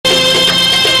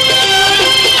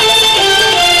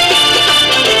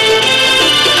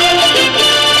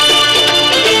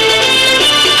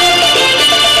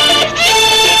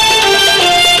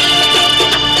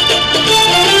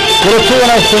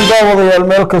wanaagsan daawadayaal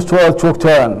meel kastoo aad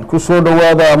joogtaan ku soo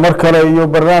dhawaada mar kale iyo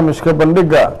barnaamijka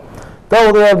bandhiga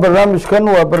daawadayaal barnaamijkan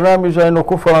waa barnaamij aynu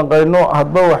ku falanqeyno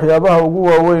hadba waxyaabaha ugu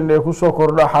waaweyn ee ku soo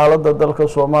kordha xaaladda dalka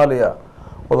Soomaaliya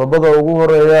qodobada ugu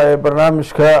horeeya ee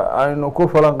barnaamijka aynu ku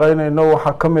falanqeynayno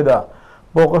waxa kamid ah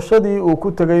booqashadii uu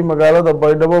ku tagay magaalada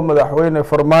Baydhabo madaxweyne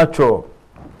Farmaajo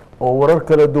oo warar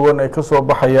kala duwan ay ka soo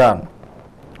baxayaan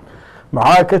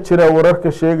maxaa ka jira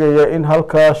wararka sheegaya in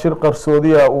halka shir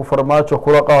qarsoodiya uu Farmaajo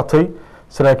kula qaatay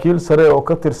saraakiil sare oo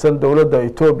ka tirsan dawladda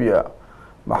Itoobiya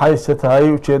maxay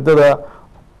tahay ujeedada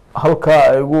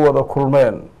halka ay ugu wada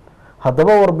kulmeen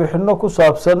haddaba warbixino ku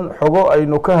saabsan xogo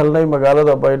aynu ka helnay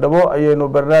magaalada Baydhabo ayaynu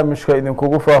barnaamijka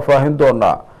idinkugu faahfaahin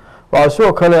doonaa waxaa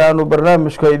sidoo kale aanu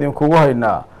barnaamijka idinkugu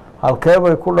haynaa halkee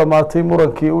bay ku dhamaatay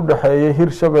murankii u dhaxeeyay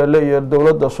Hirshabeelle iyo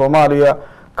dawladda Soomaaliya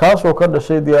kaasoo ka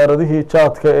dhashay diyaaradihii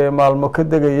jaadka ee maalmo ka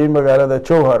degayay magaalada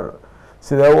Jowhar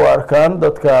sida uu arkaan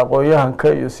dadka aqoon-yahanka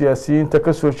iyo siyaasiyiinta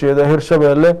ka soo jeeda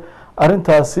Hirshabeelle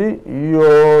arintaasi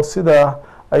iyo sida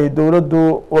ay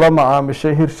dawladdu ula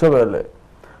macaamishay Hirshabeelle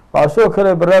waxaa sidoo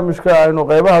kale barnaamijka aynu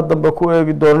qeybaha dambe ku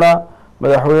eegi doonaa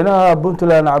madaxweynaha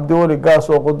Puntland Cabdiweli Gaas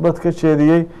oo khudbad ka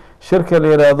jeediyay shirka la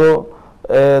yiraahdo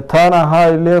Tana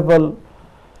High Level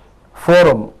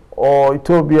Forum oo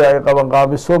Itoobiya ay qaban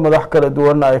qaabiso madax kala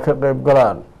duwan ay ka qayb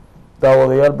galaan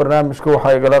daawadayaal barnaamijka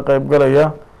waxa igala qayb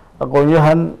galaya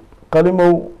aqoon-yahan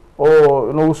qalimow oo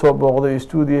inuu soo booqday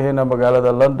stuudiyaheena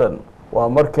magaalada London waa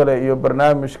mar kale iyo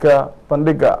barnaamijka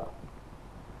bandhiga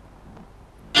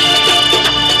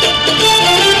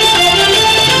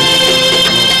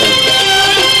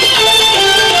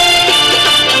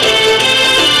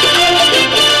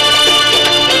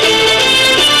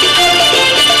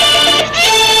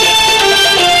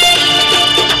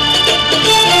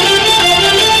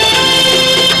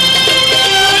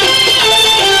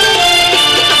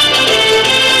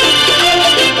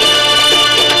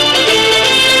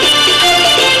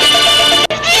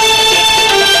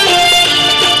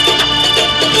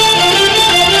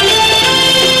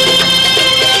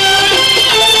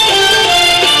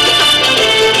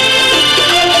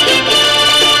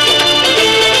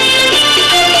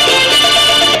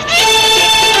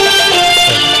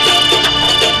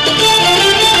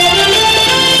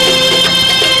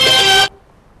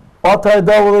waatahay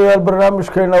daawadayaal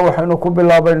barnaamijkeena waxaynu ku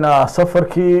bilaabaynaa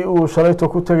safarkii uu shalayto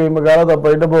ku tagay magaalada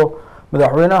Baydhabo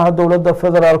madaxweynaha dawladda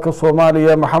federaalka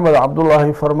Soomaaliya Maxamed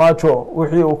Cabdullaahi Farmaajo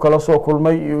wixii uu kala soo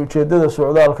kulmay iyo ujeedada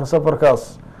socdaalka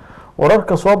safarkaas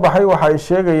wararka soo baxay waxa ay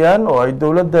sheegayaan oo ay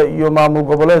dawladda iyo maamul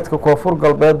goboleedka Koonfur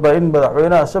Galbeedba in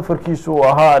madaxweynaha safarkiisu uu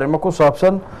ahaa arimo ku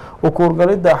saabsan u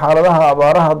kuurgalida xaaladaha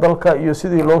abaaraha dalka iyo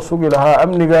sidii loo sugi lahaa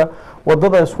amniga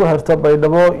wadada isku xirta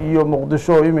Baydhabo iyo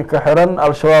Muqdisho oo iminka xiran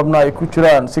al-shabaabna ay ku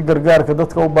jiraan si gargaarka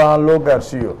dadka u baahan loo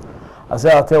gaarsiiyo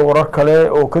asaatee warar kale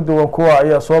oo ka duwan kuwa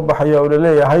ayaa soo baxaya oo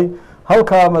leeyahay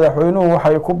halka madaxweynuhu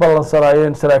waxay ku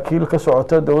ballansanaayeen saraakiil ka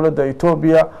socota dawladda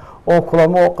Itoobiya oo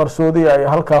kulamo qarsoodi ay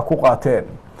halka ku qaateen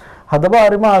haddaba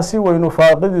arrimahaasi waynu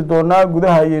faaqidi doonaa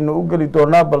gudaha ayaynu u gali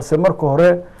doonaa balse marka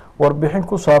hore warbixin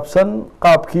ku saabsan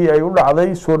qaabkii ay u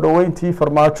dhacday soo dhaweyntii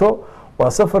Farmaajo waa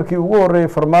safarkii ugu horeeyay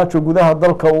Farmaajo gudaha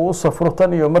dalka uu u safro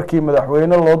tan iyo markii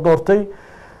madaxweyne loo doortay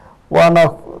waana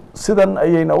sidan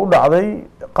ayayna u dhacday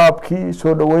qaabkii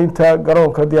soo dhaweynta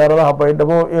garoonka diyaaradaha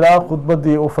Baydhabo ilaa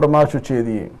khudbadii uu Farmaajo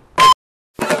jeediyay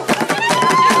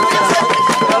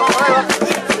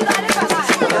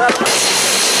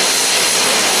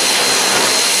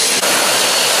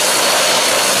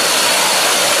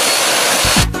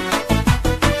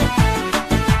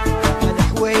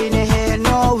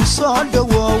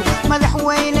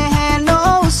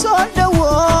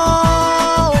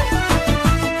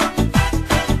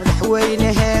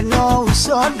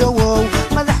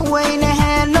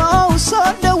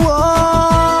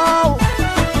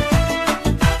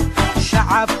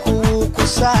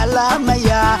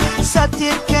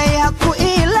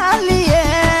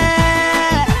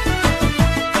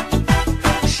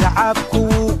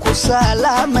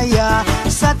سلاميا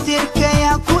ستركي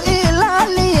هكو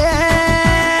إلالية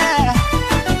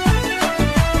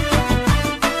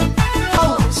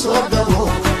صدقوا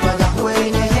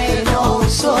مدحوين هينو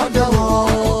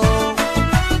صدقوا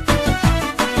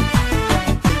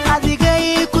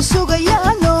أدقاي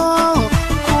كسوغيانو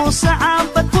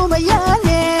كوسعبتو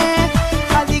مياني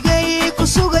أدقاي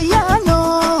كسوغيانو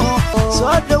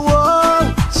صدقوا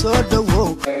صدقوا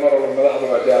مرة المدحضة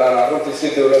مجالانا رنتي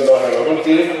سيدي ولا الله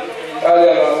رنتي aad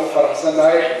aan u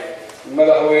faraxsanahay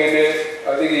madaxweyne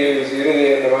adiga iyo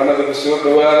wasiiradii dhawaanada soo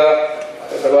dhawaada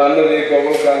dhawaanadii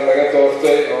gobolkan laga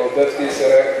doortay oo dadkii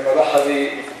sare madaxdii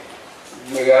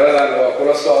magaaladan waa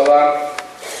kula socdaan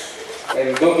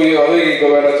duqii odaygii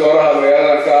gobernatoraha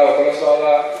magaaladan ka ah oo kula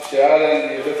socdaa shaacadan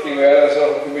iyo dadkii magaalada soo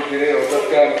xukumi jiray oo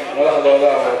dadkan madaxdooda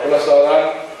oo kula socdaan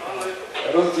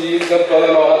runtii dad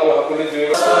badan oo hadda waxa kula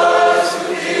jooga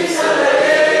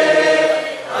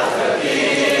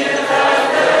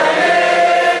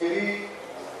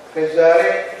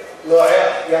كزاري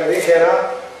نوعية يعني كنا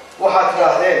واحد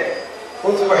راهدين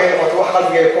كنت وحين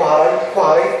وتوحد جاي كهري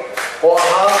وها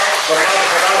برنامج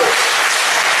خلاه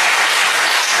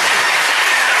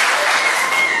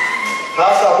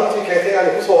هذا كنت كثير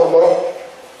أنا كسوه المرة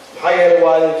حيا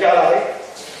والجعله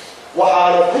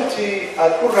وحنا كنت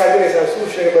أقول هذه الأسئلة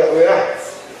شيء بحوينا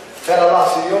كان الله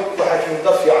سيوم وحكي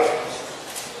مدفع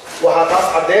وحتى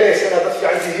عدينا سنة دفع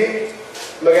عنده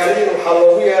مجالين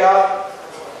وحلوية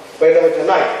بينما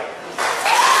جناي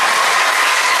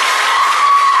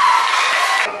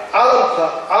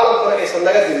عالم رئيس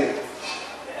النجدين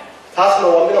تاسنا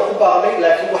ومنا كبارني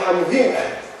لكن وحنا مهم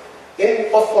إن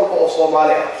أفضل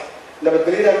بأصومالها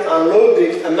نبدلين عن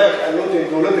لودي أماك عن لودي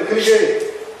دولة كل شيء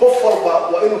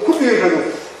أفضل وإنه كل يرهنوا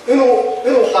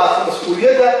إنه قاس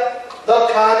مسؤولية ده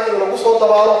كان إنه نقصه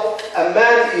طبعا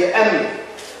أمان يأمن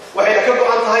وحين كبر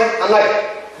عن هاي أنا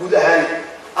جودهاني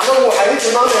أنا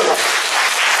وحديث نامنا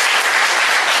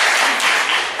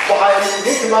waxay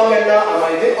idin tilmaamayna ama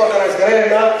idin organize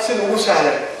gareynaa sida ugu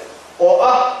sahlan oo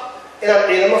ah inaan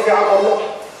ciidamo fiican qorno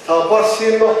tababar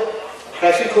siino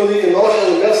raashinkoodii iyo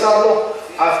noloshooda meel saarno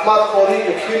caafimaadkoodii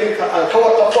iyo kiilinka aan ka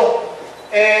warqabno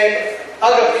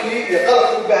agabkii iyo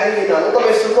qalabkii u baahan yihiin aan u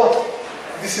dhamaystirno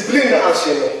discipliinna aan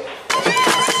siino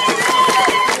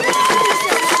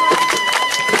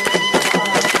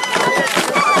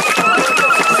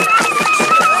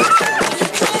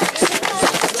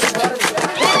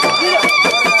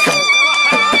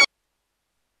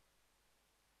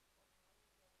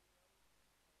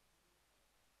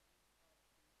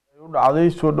dhacday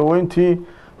soo dhaweyntii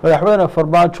madaxweyne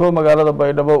Farmaajo magaalada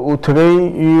Baydhabo uu tagay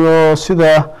iyo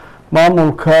sida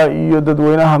maamulka iyo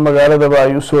dadweynaha magaaladaba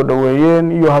ay u soo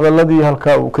dhaweeyeen iyo hadaladii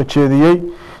halka uu ka jeediyay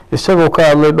isagoo ka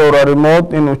hadlay dhowr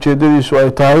arrimood in ujeedadiisu ay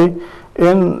tahay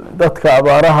in dadka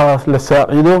abaaraha la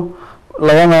saacido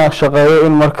lagana shaqeeyo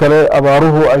in mar kale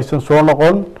abaaruhu aysan soo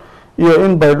noqon iyo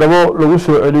in Baydhabo lagu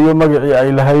soo celiyo magacii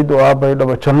ay lahayd oo ah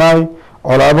Baydhabo Janaay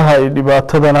colaadaha iyo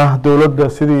dhibaatadana dawladda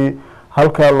sidii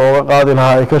halka looga qaadi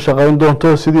lahaa ay ka shaqeyn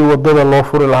doonto sidii wadada loo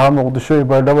furi lahaa Muqdisho iyo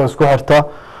Baydhabo isku xirta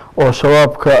oo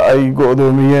shabaabka ay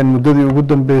go'doomiyeen muddadii ugu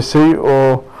dambeysay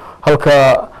oo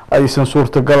halka aysan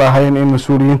suurtagal ahayn in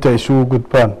mas'uuliyiinta ay isugu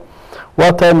gudbaan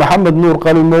waa tahay Maxamed Nuur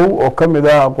Qalimow oo kamid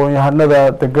ah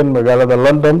aqoon-yahanada degan magaalada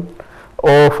London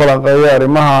oo falanqeeya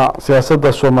arrimaha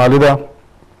siyaasadda Soomaalida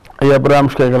ayaa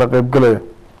barnaamijka igala qayb galaya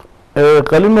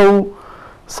Qalimow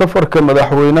safarka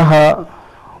madaxweynaha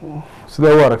sida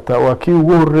waragta waa kii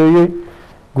ugu horeeyay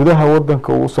gudaha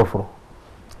wadanka uu safro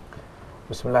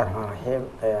bismillaahir rahmaanir rahiim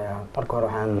marka hore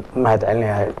waxaan mahad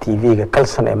celinayaa TV-ga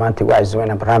kalsan ee maanta ugu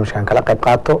casuumay barnaamijkan kala qayb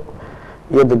qaato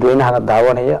iyo dadweynaha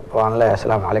daawanaya waan leeyahay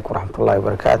assalaamu calaykum waraxmatullaahi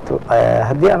wabarakaatu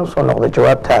haddii aan usoo noqdo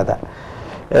jawaabtaada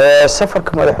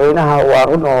safarka madaxweynaha waa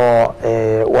run oo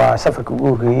waa safarka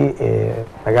ugu horeeyay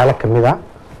magaalo kamid ah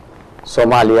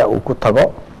Soomaaliya uu ku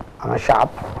tago ama shacab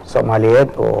Soomaaliyeed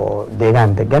oo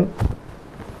deegaan degan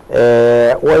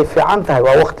way fiican tahay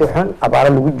waa waqti xun abaar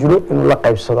lagu jiro inuu la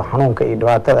qaybsado xanuunka iyo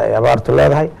dhibaatada ay abaartu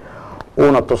leedahay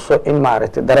una tuso in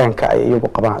maaragtay dareenka ay iyagu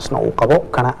qabaan isna uu qabo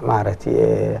kana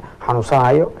maaragtay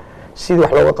xanuunsanayo sidii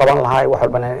wax looga qaban lahaa wax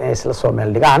walba inay isla soo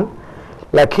meel dhigaan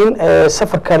laakiin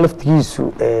safarka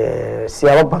laftigiisu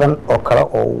siyaabo badan oo kale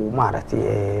oo maaragtay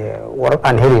warar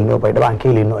aan helino Baydhabo aan ka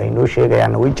helino ay noo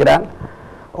sheegayaan way jiraan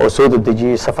oo soo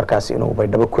dadajiyay safarkaasi inuu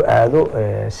Baydhabo ku aado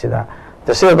sida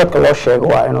dadka loo sheego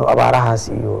waa inuu abaarahaas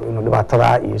iyo inuu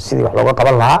dhibaatada iyo sidii wax looga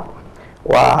qaban lahaa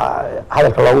waa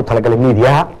hadalka loogu talagalay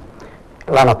meediyaha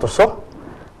lana tuso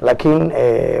laakiin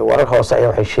warar hoose ayaa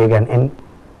waxay sheegaan in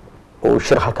uu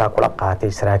shir halkaa kula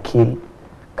qaatay saraakiil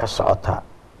ka socota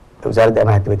wasaaradda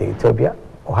ammaanka dibadda Ethiopia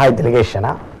oo high delegation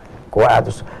ah kuwa aad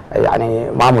yani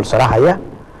maamul sarahaya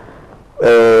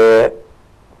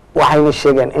waxayna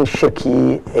sheegeen in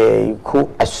shirkii ay ku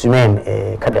asumeen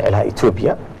ka dhici lahaa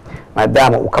Ethiopia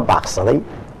maadaama uu ka baaqsaday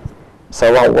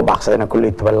sababaha uga baaqsadayna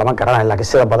kulli toban lama garanayo laakiin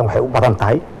sida badan waxay u badan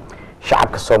tahay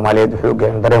shacabka Soomaaliyeed wuxuu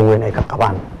gaareen dareen weyn ay ka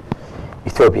qabaan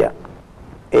Ethiopia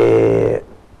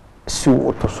si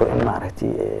uu tuso in maaragtay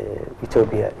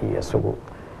Ethiopia iyo isagu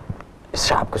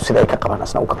shacabku sida ay ka qabaan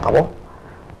asna uu ka qabo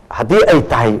haddii ay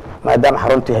tahay maadaama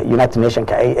xarunta United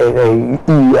Nations ay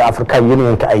African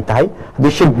Union ay tahay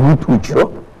haddii shir guud uu jiro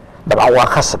dabcan waa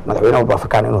khasab madaxweynaha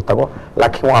Afrikaan inuu tago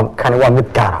laakiin waa mid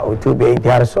gaar ah oo Ethiopia ay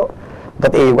diyaariso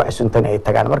dad ay wax suntan ay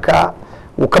tagaan marka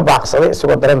wuu ka baaqsaday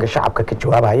isagoo dareenka shacabka ka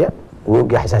jawaabaya uu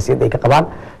ogyahay xasaasiyadda ay ka qabaan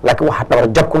laakiin waxaa dhabar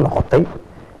jab ku noqotay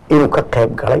inuu ka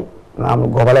qayb galay maamul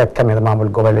goboleed ka mida maamul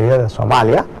goboleedyada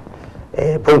Soomaaliya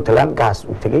Puntland gaas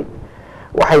uu tegey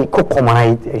waxay ku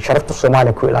qumanayd sharafta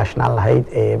Soomaaliya ku ilaashnaan lahayd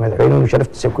madaxweynuhu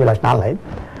sharaftiisa ku ilaashnaan lahayd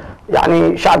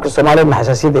يعني شعبك الصومالي ما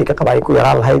حساسية ذيك قبائل يكون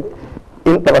يرى الله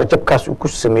إن دبر جبكاس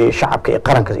وكسمي شعبك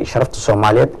قرن كشرفت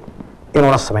الصوماليات إنه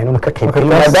نص ما إنه مككين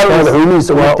ما دام العلومي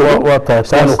سووا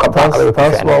تاس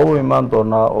وهو إيمان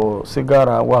دورنا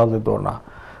وسيجارة واحد دورنا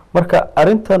مركا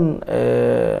أرنتن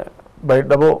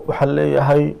بيدبو وحلي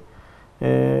هاي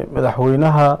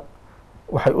مدحوينها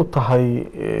وحي أطهي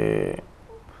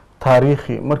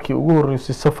تاريخي مركي أقول رئيس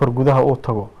السفر جودها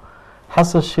أوتجو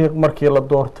حسن الشيخ مركي la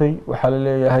doortay waxa la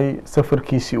leeyahay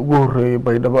safarkiisii ugu horeeyay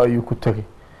Baydhabo ayuu ku tagay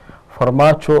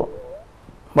Farmaajo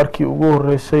markii ugu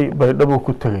horeysay Baydhabo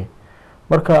ku tagay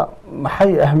marka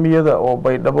maxay ahmiyada oo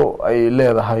Baydhabo ay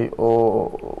leedahay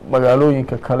oo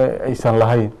magaalooyinka kale aysan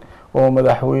lahayn oo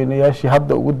madaxweynayaashii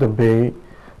hadda ugu dambeeyay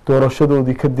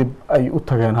doorashadoodii kadib ay u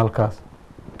tageen halkaas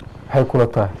waxay kula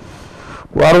tahay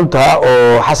warunta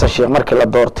oo Xasan Sheekh markii la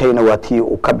doortayna waa tii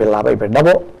uu ka bilaabay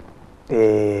Baydhabo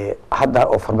hadda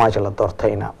oo Farmaajo la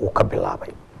doortayna uu ka bilaabay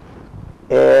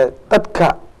dadka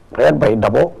reer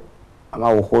Baydhabo ama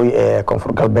waqooyi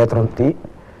koonfur galbeed runtii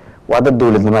waa dad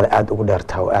dawladnimada aad ugu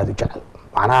dheertaa oo aad u jecel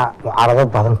macnaha mucaaradad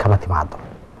badan kama timaado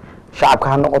shacabka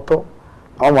ha noqoto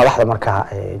ama madaxda markaa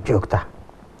joogta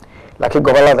laakiin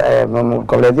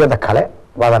goboleedyada kale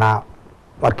badanaa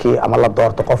markii ama la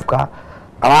doorto qofka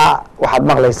ama waxaad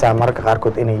maqlaysaa mararka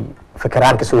qaarkood inay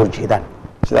fikiraan ka soo horjeedaan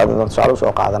sida dad su'aalo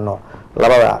soo qaadano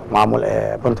labada maamul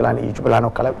Puntland iyo Jubbaland oo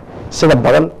kale sida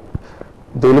badan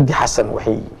dawladda Xasan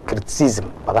waxay criticism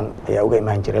badan ayaa uga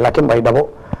imaan jiray laakiin Baydhabo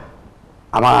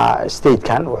ama state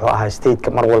kan wuxuu ahaa state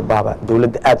ka mar walba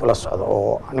dawladda aad ula socdo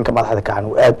oo ninka madaxda ka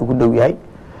uu aad ugu dhow yahay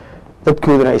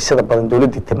dadkooduna ay sida badan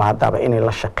dawladda timaadaba inay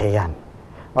la shaqeeyaan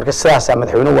marka sidaas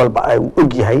madaxweyne walba ay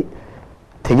og yahay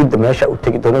tegida meesha uu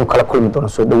tegi doono kala kulmi doono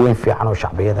soo dhaweyn fiican oo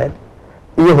shacbiyadeed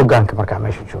iyo hoggaanka marka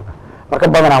meesha jooga marka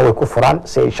badanaa way ku furaan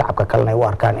si ay shacabka kalena u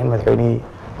arkaan in madaxweynihii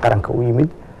qaranka uu yimid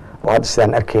oo hadda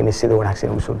sidaan arkaynay sida wanaagsan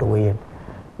ugu soo dhaweeyeen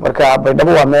marka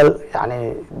Baydhabo waa meel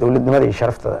yani dawladnimada iyo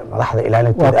sharafta madaxda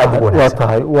ilaalinteeda aad ugu wanaagsan waa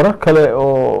tahay warar kale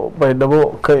oo Baydhabo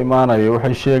ka imaanaya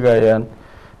waxay sheegayaan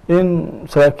in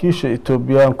saraakiisha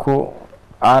Itoobiyaanku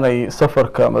aanay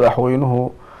safarka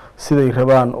madaxweynuhu siday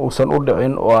rabaan uusan u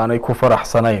dhicin oo aanay ku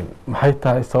faraxsanayn maxay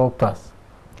tahay sababtaas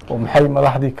oo maxay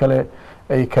madaxdii kale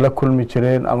ay kala kulmi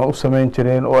jireen ama u sameyn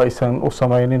jireen oo aysan u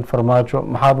sameynin Farmaajo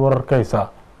maxaad wararkaysaa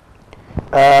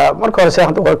marka hore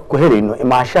saxda waa ku helayno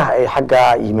imaashaha ay xagga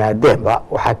yimaadeenba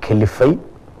waxa kalifay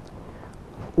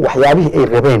waxyaabihii ay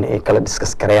rabeen ay kala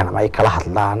discuss kareen ama ay kala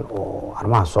hadlaan oo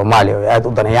arrimaha Soomaaliya oo aad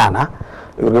u danayaan ay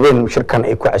rabeen shirkan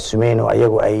ay ku casumeen oo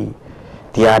ayagu ay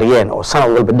diyaariyeen oo sanad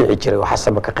walba dhici jiray waxa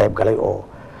sabab ka qayb galay oo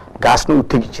gaasna u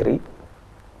tagi jiray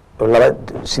oo laba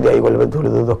sidii ay laba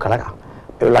dawladood kala ah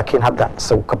laakiin hadda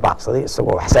isagu ka baaqsaday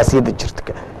isagoo xasaasiyada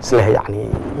jirta isla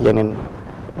yani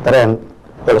dareen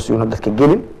culusyuuna dadka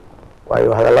gelin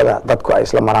waayo hadalada dadku ay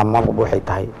isla maraan marba waxay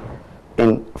tahay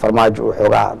in Farmaajo uu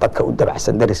xoogaa dadka u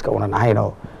dabacsan dariska unan ahayn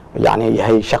oo yani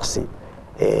yahay shakhsi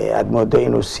aad moodo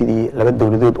inuu sidii laba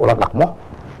dawladood ula dhaqmo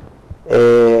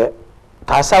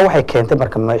taasaa waxay keentay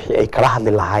marka wixii ay kala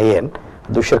hadli lahaayeen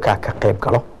hadduu shirkaa ka qayb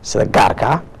galo sida gaarka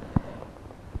ah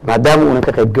maadaama uunan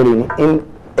ka qayb galaynin in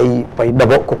ay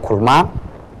Baydhabo ku kulmaan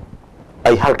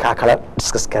ay halkaa kala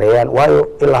discuss gareeyaan waayo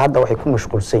ilaa hadda waxay ku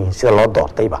mashquulsan yihiin sida loo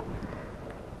doortayba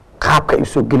qaabka ay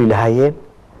soo geli lahaayeen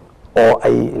oo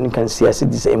ay ninkan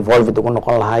siyaasadiisa involved ugu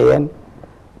noqon lahaayeen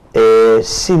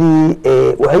sidii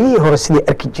waayihii hore sidii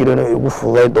arki jireen oo ugu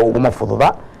fududeed oo uguma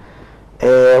fududa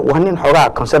waa nin xoogaa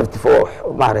conservative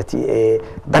oo maaragtay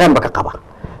dareenba ka qaba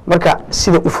marka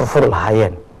sida u furfuri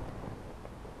lahaayeen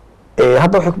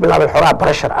hadda waxay ku bilaabeen xoogaa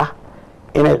pressure ah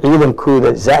inay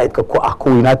ciidankooda zaa'idka ku ah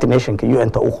kuwa United Nationska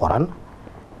UN-ta u qoran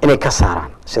inay ka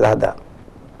saaraan sida hadda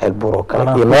elburo kale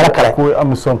iyo meelo kale kuwa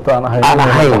amisoontaan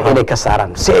ahayn inay ka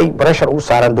saaraan si ay pressure ugu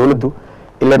saaraan dawladdu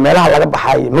ilaa meelaha laga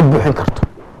baxay ma buuxin karto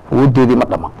awoodeedii ma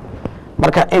dhama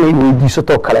marka inay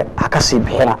weydiisato kale ha ka sii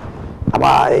bixina ama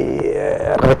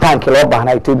rabitaankii loo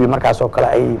baahnaa Ethiopia markaas oo kale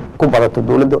ay ku badato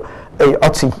dawladdu ay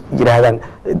codsi yiraahdaan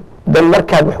dan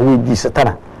markaad wax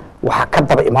weydiisatana waxa ka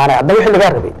daba imaanaya hadda wixii laga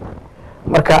rabay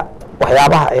marka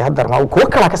waxyaabaha ay hadda rabaan kuwa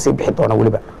kala ka sii bixi doona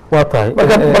waliba waa tahay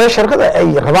marka pressure-kada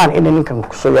ay rabaan in ninkan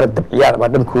ku soo yara dabciyaan ama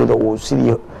dhankooda uu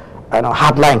sidii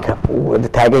hardline-ka uu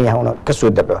taagan yahay oo ka soo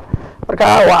dabco marka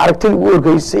waa aragtida ugu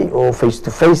horgeysay oo face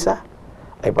to face ah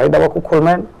ay Baydhabo ku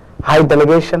kulmeen high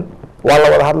delegation waa la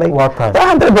wada hadlay Waa tahay.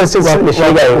 100% sida la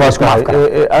sheegayo waa isku afkara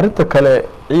arrinta kale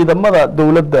ciidamada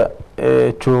dowladda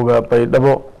ee jooga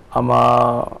Baydhabo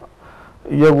ama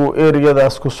iyagu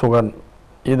ereyadaas ku sugan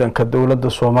ciidanka dowladda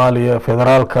Soomaaliya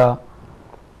federaalka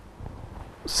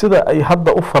sida ay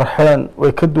hadda u farxeen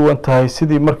way ka duwan tahay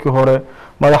sidii markii hore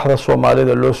madaxda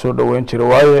Soomaalida loo soo dhaweyn jiray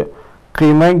waaye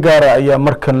qiimeyn gaar ah ayaa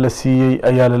markan la siiyey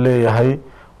ayaa la leeyahay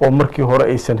oo markii hore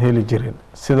aysan heli jirin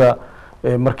sida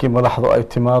markii madaxdu ay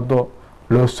timaado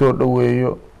loo soo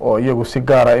dhaweeyo oo iyagu si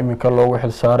gaar ah iminka loogu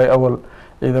xilsaaray awal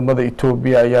ciidamada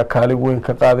Ethiopia ayaa kaalin weyn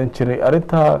ka qaadan jiray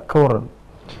arinta ka waran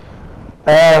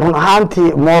run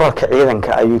ahaantii moralka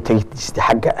ciidanka ayuu tegistay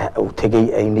xagga uu tegay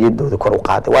ay niyadooda kor u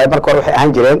qaaday waayo marka hore waxay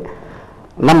ahaan jireen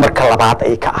numberka labaad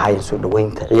ay ka ahaayeen soo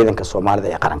dhaweynta ciidanka Soomaalida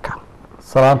ee qaranka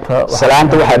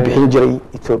salaanta waxaa bixin jiray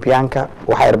Ethiopiaanka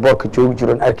waxaa airportka joogi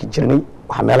jireen arki jirnay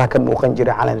waxa meelaha ka muuqan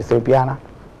jiray calan Ethiopiana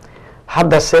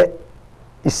hadda se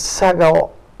isaga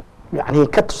yani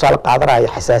ka tusaale qaadanaya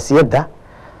xasaasiyadda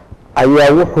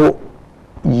ayaa wuxuu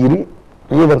yiri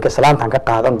ciidanka salaantan ka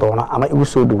qaadan doona ama igu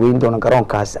soo dhaweyn doona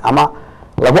garoonkaas ama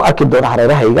lagu arki doona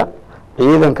hareerahayga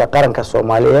ciidanka qaranka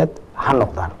Soomaaliyeed ha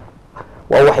noqdaan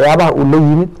waa waxyaabaha uu la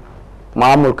yimid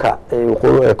maamulka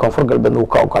koonfur galbeed uu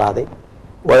ka ogolaaday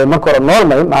way marka hore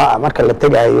normal marka la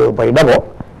tagayo Baydhabo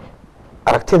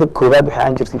aragtida koobaad waxa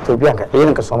aan jirtay Ethiopiaanka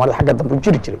ciidanka Soomaalida xagga dambe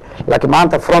jiri jiray laakiin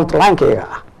maanta front line-keega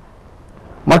ah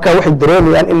marka waxay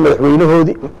dareemayaan in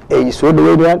madaxweynahoodii ay soo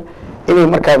dhaweynayaan inay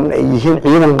markaa ay yihiin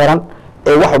ciidan qaran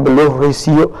ee wax walba loo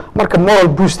horeysiiyo marka moral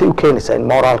boost ay u keenaysaa in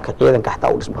moralka ciidanka xataa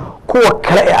u dhismo kuwa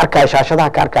kale ee arkaya shaashadaha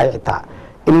ka arkaya xitaa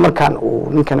in markaan uu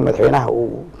ninkan madaxweynaha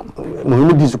uu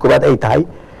muhiimadiisu koobaad ay tahay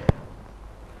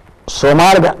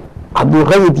Soomaalida hadduu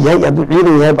rayid yahay hadduu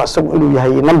ciidan yahay ba asagu inuu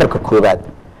yahay numberka koobaad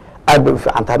aad bay u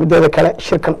fiican tahay mideeda kale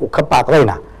shirkan uu ka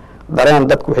baaqdayna dareen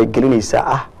dadku waxay gelinaysaa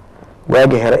ah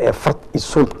waagi hore ee fard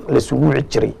isuun la isugu wici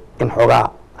jiray in xoogaa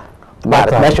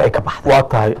meesha ay ka baxday waa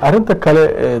tahay arinta kale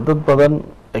dad badan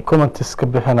ay comments ka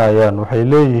bixinayaan waxay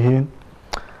leeyihiin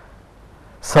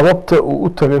sababta uu u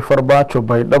tagay Farmaajo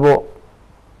Baydhabo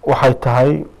waxay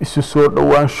tahay isu soo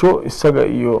dhawaansho isaga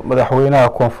iyo madaxweynaha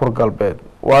koonfur galbeed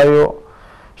waayo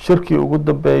shirkii ugu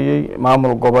dambeeyay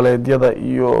maamul goboleedyada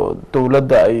iyo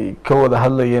dowladda ay ka wada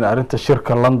hadlayeen arinta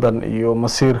shirka London iyo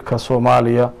masiirka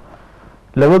Soomaaliya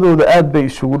labadooda aad bay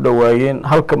isugu dhawaayeen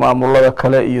halka maamulada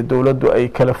kale iyo dowladdu ay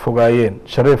kala fogaayeen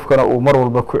shariifkana uu mar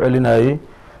walba ku celinayay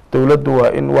dowladdu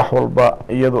waa in wax walba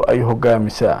iyadu ay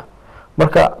hogaamisaa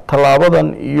marka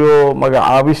talaabadan iyo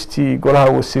magacaabistii golaha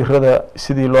wasiirada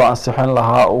sidii loo ansixin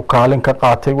lahaa uu kaalin ka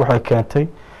qaatay waxay keentay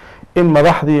in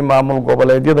madaxdii maamul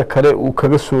goboleedyada kale uu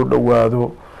kaga soo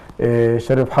dhawaado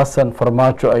Shariif Xasan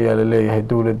Farmaajo ayaa la leeyahay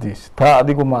dowladdiisa taa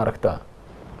adigu ma aragtaa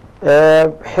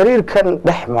xiriirkan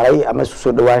dhex maray ama isu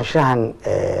soo dhawaanshahan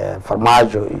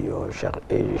Farmaajo iyo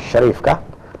Shariifka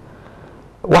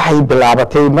waxay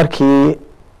bilaabatay markii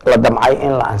la damcay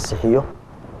in la ansixiyo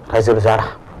ra'iisul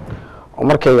wasaaraha oo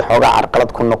markay xoogaa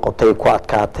carqalad ku noqotay ku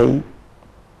adkaatay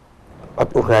cod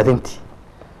u raadintii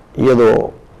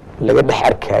iyadoo laga dhex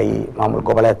arkayay maamul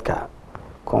goboleedka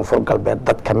koonfur galbeed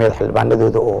dad ka mid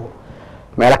xildhibaanadooda oo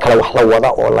meelo kale wax la wada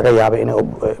oo laga yaabo inay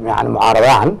yani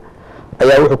mucaaradaan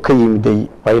ayaa wuxuu ka yimiday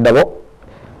Baydhabo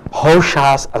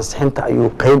hawshaas ansixinta ayuu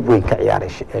qayb weyn ka ciyaaray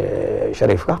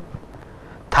Shariifka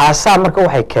taasaa marka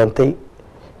waxay keentay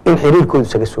in xiriirkoodu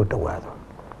isaga soo dhawaado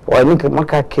waa ninka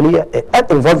markaa kaliya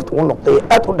aad involved uu noqday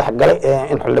aad u dhaxgalay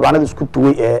in xildhibaanadu isku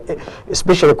duway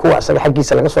especially kuwa asaga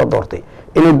xaqiisa laga soo doortay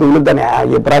in dowladdan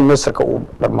ay prime ministerka uu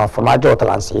Farmaajo wata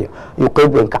la ansixiyo iyo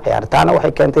qayb weyn ka ciyaaray taana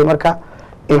waxay keentay marka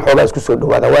in xoogaa isku soo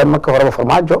dhawaada waa marka hore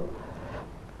Farmaajo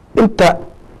inta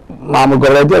maamul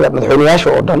goboleedyada madaxweynayaasha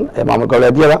oo dhan maamul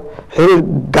goboleedyada xiriir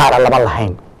gaar ah lama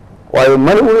lahayn waayo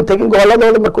mana uu tagin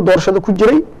goboladooda markuu doorashada ku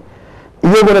jiray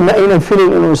iyaguna ma aynan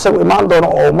filayn inuu isagu imaan doono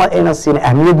oo ma aynan siin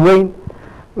ahmiyad weyn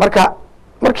marka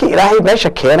markii ilaahay meesha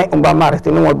keenay baa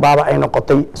maaragtay nin walbaaba ay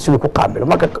noqotay sidoo ku qaabilo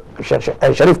marka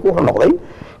Shariifku wuxuu noqday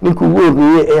ninkii ugu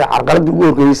horeeyay ee carqaladii ugu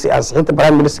horeysay ansixinta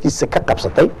prime ministerkiisa ka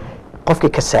qabsatay qofkii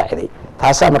ka saaciday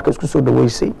taasaa marka isku soo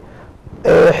dhaweysay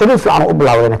xiriir fiican u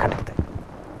bilaawayna ka dhigtay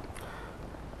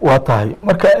waa tahay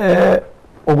marka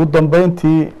ugu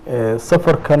dambeyntii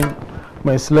safarkan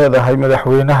ma isleedahay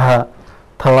madaxweynaha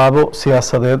talaabo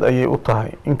siyaasadeed ayay u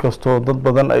tahay inkastoo dad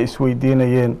badan ay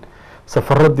isweydiinayeen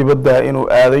safarro dibadda inuu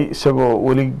aaday isagoo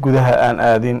weli gudaha aan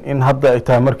aadin in hadda ay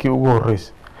tahay markii ugu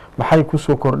horeysay maxay ku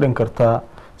soo kordhin kartaa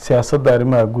siyaasadda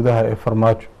arrimaha gudaha ee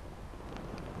Farmaajo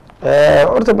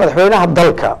horta madaxweynaha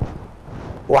dalka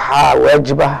waxaa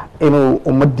waajib ah inuu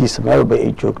ummadiisa meel walba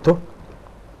ay joogto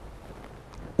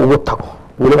ugu tago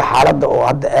weliba xaaladda oo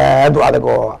hadda aad u adag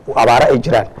oo abaaro ay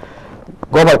jiraan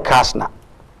gobolkaasna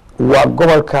waa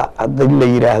gobolka haddii la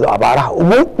yidhaahdo abaaraha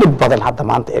ugu dhib badan hadda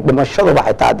maanta ee dhimashaduba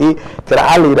xitaa haddii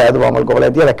tiracaan la yidhaahdo maamul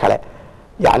goboleedyada kale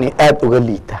yani aada uga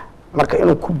liita marka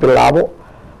inuu ku bilaabo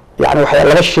yani waxyaa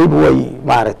laba shayba way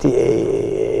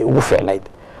maaragtay ugu fiicnayd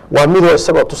waa midoo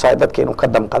isagoo tusaya dadka inuu ka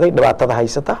damqaday dhibaatada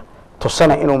haysata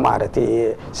tusana inuu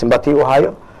maaragtay simbati u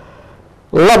hayo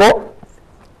labo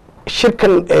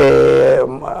shirkan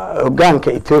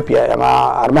hogaanka Ethiopia ama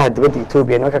arrimaha dibadda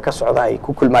Ethiopia nimanka ka socda ay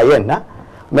ku kulmayeenna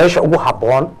meesha ugu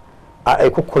haboon ay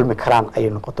ku kulmi karaan ay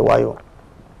noqoto waayo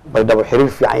Baydhabo xiriir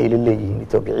fiican ay leeyihiin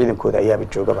Ethiopia ciidankooda ayaaba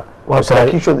joogaba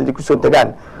saraakiishooda ay ku soo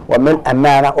degaan waa meel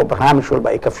ammaana oo barnaamij walba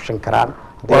ay ka fushan karaan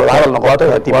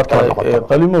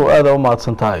qalimow aada u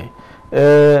mahadsan tahay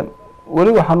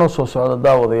weli waxaa noo soo socda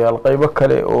daawadayaal qaybo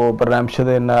kale oo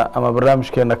barnaamijyadeena ama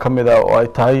barnaamijkeena ka mid ah oo ay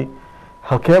tahay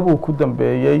halkeebuu ku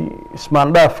dambeeyey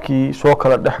ismaandhaafkii soo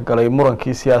kala dhex galay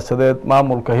murankii siyaasadeed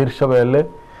maamulka Hirshabeelle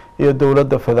iyo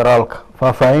dowladda federaalka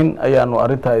faahfaahin ayaanu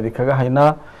arrintaa idinkaga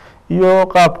haynaa iyo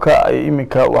qaabka ay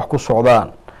iminka wax ku socdaan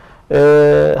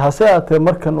hase ahaatee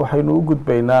markan waxaynu u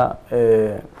gudbaynaa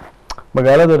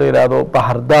magaalada la yidhaahdo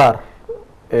Bahardar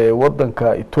ee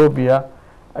waddanka Ethiopia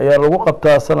ayaa lagu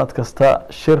qabtaa sanad kasta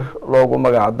shir loogu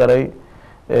magac daray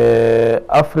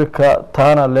Africa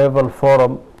Tana Level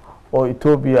Forum oo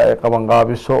Ethiopia ay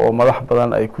qabanqaabiso oo madax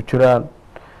badan ay ku jiraan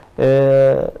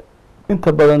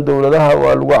inta badan dowladaha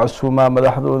waa lagu casuumaa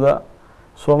madaxdooda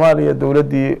Soomaaliya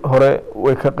dowladii hore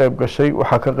way ka qayb gashay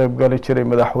waxa ka qayb gali jiray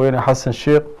madaxweyne Xasan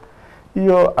Sheekh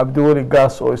iyo Cabdiweli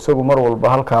Gaas oo isagu mar walba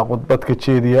halka khudbad ka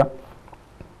jeediya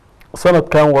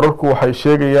sanadkan wararku waxay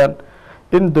sheegayaan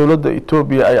in dowladda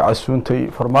Ethiopia ay casuuntay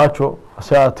Farmaajo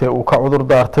asaatee uu ka cudur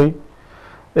daartay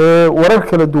warar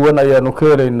kala duwan ayaanu ka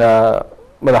helaynaa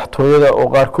madaxtooyada oo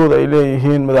qaarkood ay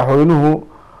leeyihiin madaxweynuhu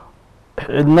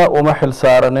cidna uma xil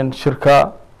saaranin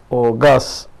shirka oo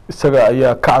Gaas isaga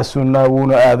ayaa ka casuunaa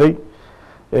wuuna aaday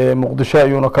Muqdisho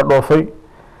ayuuna ka dhoofay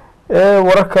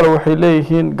warar kale waxay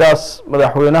leeyihiin Gaas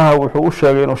madaxweynaha wuxuu u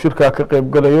sheegay inuu shirka ka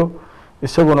qayb galayo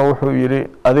isaguna wuxuu yiri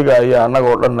adiga ayaa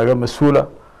anagoo dhan naga mas'uula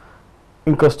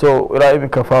inkastoo ilaa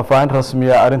iminka faahfaahin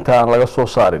rasmiya arrinta aan laga soo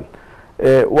saarin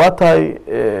waa tahay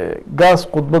Gaas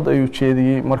khudbad ayuu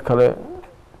jeediyey mar kale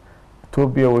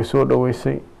Ethiopia way soo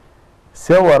dhaweysay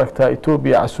see u aragtaa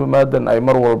Ethiopia casuumaadan ay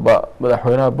mar walba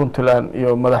madaxweynaha Puntland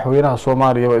iyo madaxweynaha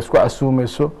Soomaaliya isku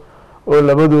casuumayso oo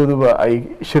labadooduba ay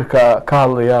shirka ka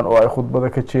hadlayaan oo ay khudbada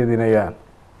ka jeedinayaan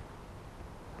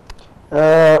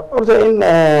horta in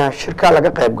shirka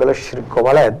laga qayb galo shir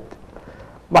goboleed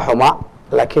ma xuma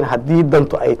laakiin haddii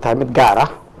dantu ay tahay mid gaar ah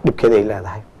dhibkeeda ay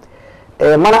leedahay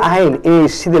mana ahayn inay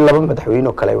sidii laba madaxweyne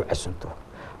oo kale u casuunto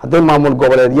hadday maamul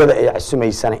goboleedyada ay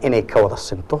casuumaysana inay ka wada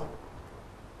sinto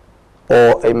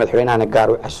oo ay madaxweynahana gaar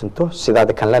u casuunto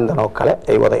sidaada kan London oo kale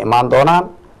ay wada imaan doonaan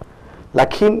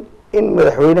laakiin in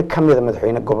madaxweyne kamida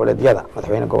madaxweyne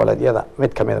goboleedyada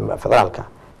mid kamida federaalka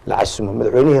la casuumo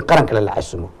madaxweynihii qaranka la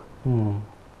casuumo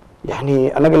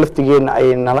yani anaga laftigeena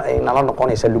ay nala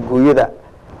noqonaysa lugooyada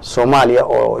Soomaaliya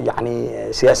oo yani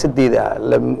siyaasadeeda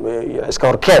iska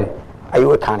horkeen ay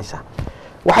u ekaanaysa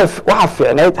waxa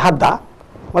fiicneyd hadda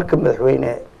marka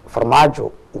madaxweyne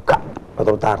Farmaajo uu ka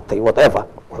cudur daartay whatever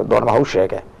wuxuu doonaa u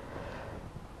sheegay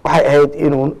waxay ahayd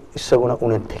inuu isaguna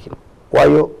unan tagin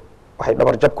waayo waxay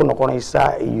dhabar jab ku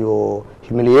noqonaysaa iyo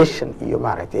humiliation iyo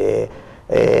maaragtay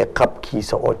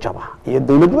qabkiisa oo jaba iyo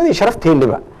dawladnimadii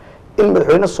sharafteedaba in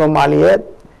madaxweyne Soomaaliyeed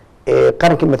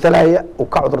qaranka mathalaya uu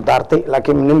ka cudur daartay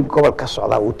laakiin nin gobol ka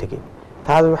socda uu tagay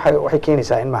taas waxay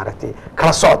keenaysaa in maaragtay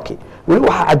kala socodkii wali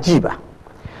waxa cajiib ah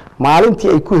maalintii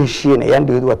ay ku heshiiyeen ayaan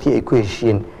dhigay watii ay ku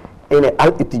heshiiyeen inay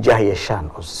al itijaah yeeshaan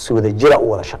oo si wada jira u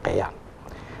wada shaqeeyaan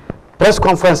press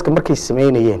conference markay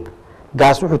sameeyeen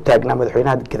Gaas wuxuu taagnaa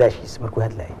madaxweynaha gadaashiisa markuu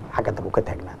hadlayay xagga dab uu ka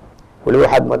taagnaa wali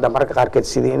waxaad moodaa marka qaarkeed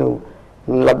sidii inuu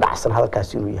la dhacsan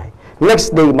hadalkaas inuu yahay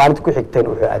next day maalinta ku xigtayna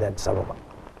wuxuu aaday sababa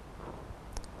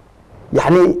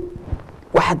yani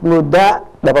waxaad moodaa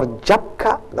dhabar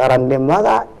jabka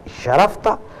qarannimada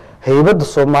sharafta haybada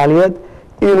Soomaaliyeed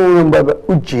inuu baba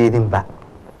u jeedinba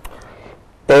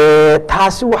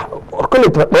taasi wax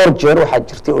orkoleeyta dhowr jeer waxa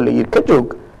jirtay oo la yiri ka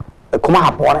joog kuma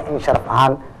haboona in sharaf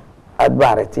ahaan aad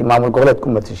baartay maamul goboleed ku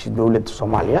matashay dawladda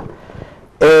Soomaaliya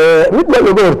mid baa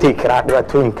looga hortay karaa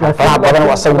dhibaatooyinka faraha badan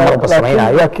oo asagu marba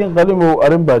sameeyay laakiin qalimow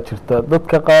arrin baa jirta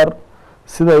dadka qaar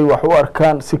sida ay wax u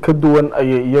arkaan si ka duwan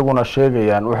ayay iyaguna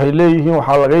sheegayaan waxay leeyihiin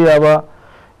waxa laga yaabaa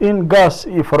in Gaas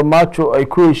iyo Farmaajo ay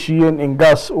ku heshiiyeen in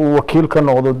Gaas uu wakiil ka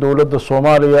noqdo dawladda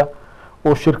Soomaaliya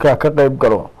oo shirka ka qayb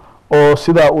galo oo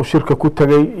sida uu shirka ku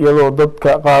tagay iyadoo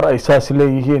dadka qaar ay saas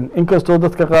leeyihiin inkastoo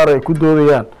dadka qaar ay ku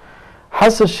doodayaan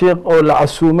xasan sheekh oo la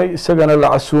casuumay isagana la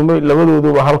casuumay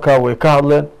labadooduba halkaa way ka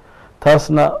hadleen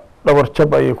taasna dhabar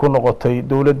jab ayay ku noqotay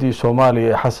dowladdii soomaaliya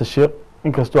ee xasan sheekh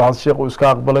inkastoo xasan sheekh uu iska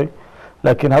aqbalay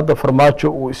laakiin hadda farmaajo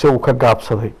uu isagu ka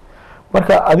gaabsaday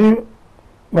marka adi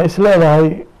ma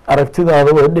isleedahay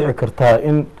aragtidaada way dhici kartaa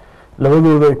in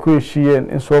labadooda ay ku heshiiyeen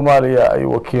in soomaaliya ay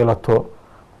wakiilato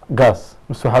gaas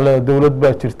mise waxaa leedahay dowlad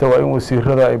baa jirta waa in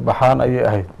wasiirada ay baxaan ayay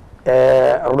ahayd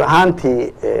run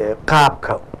ahaantii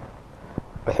qaabka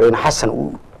madaxweyne xasan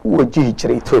uu u wajihi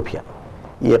jiray etoobiya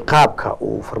iyo qaabka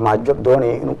uu farmaajo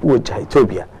doonaya inuu u wajaha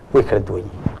etoobiya way kala duwan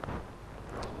yihiin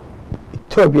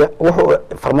etoobiya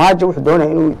farmaajo wuxuu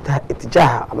doonaya inuu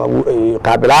itijaaha ama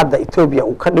qaabilaadda etoobiya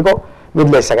uu ka dhigo mid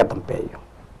la isaga dambeeyo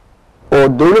oo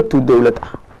dowladtu dowlad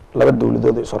ah laba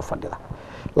dowladood oo ishor fadhida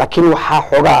laakiin waxaa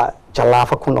xoogaa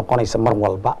jallaafo ku noqonaysa mar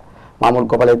walba maamul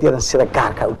goboleedyadan sida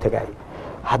gaarkaa u tagaaya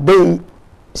hadday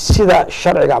sida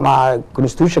sharciga ama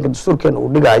constitutionka dastuurkeena uu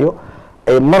dhigayo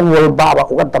ay mar walbaba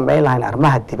uga dambeyn lahayn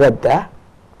arrimaha dibadda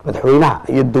madaxweynaha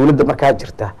iyo dowladda markaa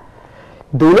jirta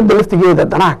dowladda laftigeeda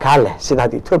danaha kaa leh sida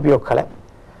hadda etoobiya oo kale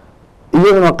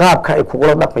iyaduna qaabka ay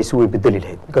kugula dhaqmayso way bedeli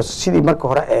lahayd because sidii marka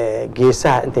hore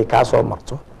geesaha intay kaa soo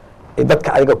marto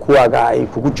dadka adiga kuwaaga ay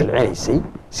kugu jilcinaysay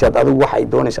si aad adigu waxa ay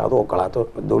doonaysa aad u ogolaato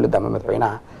dowladda ama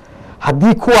madaxweynaha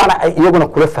haddii kuwaana ay iyaguna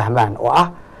kula fahmaan oo ah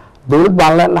dowlad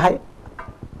baan leenahay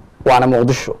waana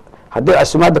muqdisho haddii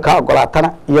casumaadda kaa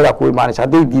ogolaatana iyadaa ku imaanaysa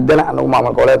hadday diidana anagu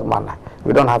maamul goboleed maan nahay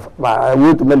we don't have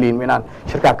awood uma lihin inaan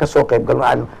shirkaa ka soo qayb galno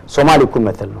aan soomaaliya ku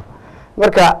matalno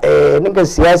marka ninkan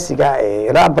siyaasiga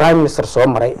ilaa prime minister soo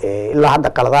maray ilaa hadda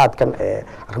qaladaadkan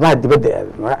arrimaha dibadda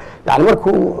yani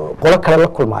markuu qolo kale la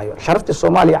kulmaayo sharaftii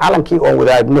soomaaliya calankii oon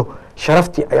wadaagno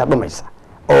sharaftii ayaa dhumaysa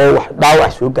oo wax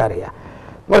dhaawac soo gaaraya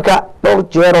marka dhowr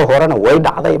jeeroo horena way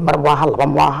dhacday mar maaha laba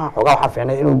maaha xoogaa waxaa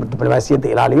fiicnay inuu diblomaasiyadda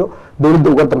ilaaliyo dowladda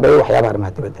uga dambeeyo waxyaabaha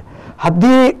arrimaha dibadda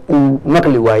haddii uu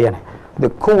maqli waayana de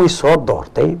kuwii soo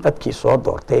doortay dadkii soo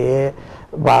doortay ee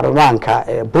baarlamaanka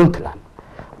puntland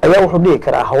ayaa wuxuu dhihi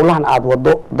karaa howlahan aada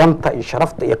wado danta iyo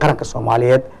sharafta iyo qaranka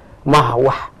soomaaliyeed maaha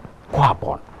wax ku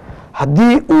habboon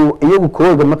haddii uu iyagu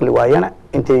kooga maqli waayana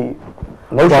intay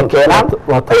motion keenaan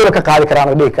ayla ka qaadi karaan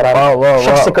oo dhihi karaan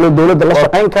shaksi kaloo dowladda la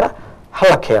shaqayn kara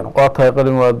hala keeno waa tahay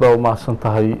qalin waad baa umahadsan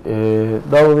tahay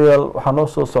daawadayaal waxaa noo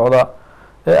soo socdaa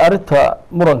arrinta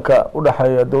muranka u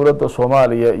dhexeeya dowladda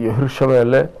soomaaliya iyo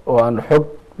hirshabeelle oo aan xog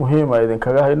muhiima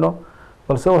idinkaga hayno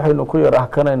balse waxaynu ku yar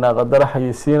ahkanaynaa qadara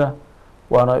xayeysiina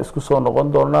waana isku soo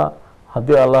noqon doonaa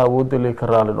haddii allah awoodali ka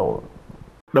raali noqdo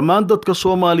dhammaan dadka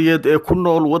soomaaliyeed ee ku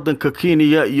nool waddanka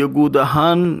kenya iyo guud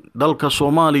ahaan dalka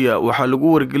soomaaliya waxaa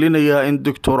lagu wargelinayaa in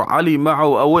doctor cali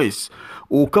macow aweys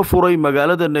uu ka furay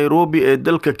magaalada nairobi ee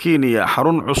dalka kenya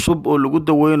xarun cusub oo lagu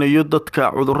daweynayo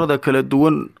dadka cudurrada kala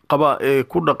duwan qaba ee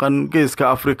ku dhaqan geeska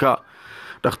afrika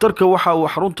dhakhtarka waxa uu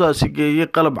xaruntaasi geeyey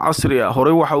qalab casri ah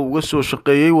horey waxa uu uga soo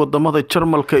shaqeeyey wadamada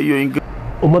jarmalka iyo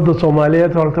ummadda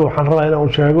soomaaliyeed horta waxaan rabaa inaan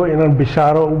sheego inaan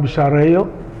u bishaareeyo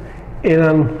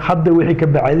inaan hadda wixii ka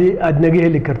bacday aada naga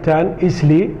heli kartaan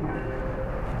isli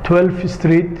 12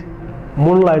 street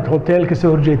moonlight hotel ka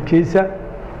soo horjeedkiisa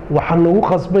waxaan nagu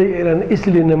qasbay inaan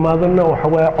isli nimaadana waxa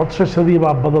waaye codsashadii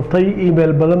baa badatay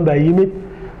email badan baa yimid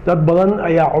dad badan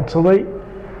ayaa codsaday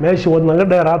meesha wad naga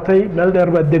dheeraatay meel dheer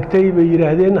baad degtay bay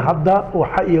yidhaahdeen hadda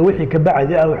waxa iyo wixii ka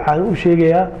bacdi ah waxaan u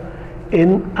sheegayaa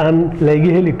in aan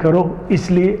laga heli karo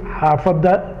isli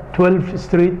xaafadda 12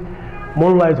 street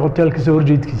moonlight hotel ka soo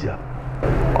horjeedkiisa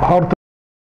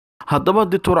haddaba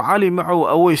doctor cali macow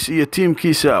aweys iyo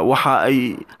tiimkiisa waxa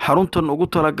ay xaruntan ugu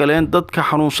talagaleen dadka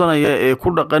xanuunsanaya ee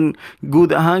ku dhaqan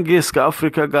guud ahaan geeska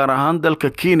afrika gaar ahaan dalka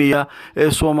kenya ee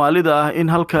soomaalida ah in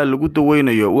halkaa lagu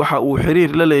daweynayo waxa uu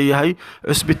xiriir la leeyahay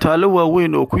cisbitaallo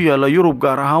waaweyn oo ku yaala yurub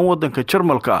gaar ahaan waddanka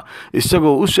jarmalka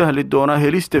isagoo u sahli doona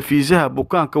helista fiisaha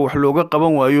bukaanka wax looga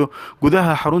qaban waayo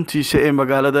gudaha xaruntiisa ee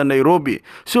magaalada nairobi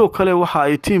sidoo kale waxa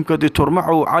ay tiimka doctor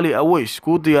macow cali aweys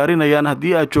kuu diyaarinayaan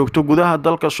haddii aad joogto gudaha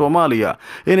dalka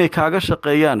inay kaaga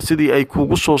shaqeeyaan sidii ay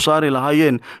kugu soo saari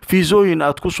lahaayeen fiisooyin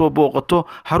aad ku soo booqato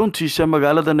xaruntiisa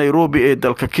magaalada nairobi ee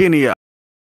dalka kenya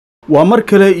waa mar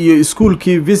kale iyo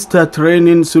iskuulkii vista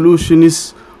training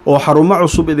solutions oo xarumo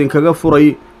cusub idinkaga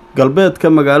furay galbeedka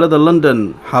magaalada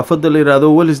london xaafadda la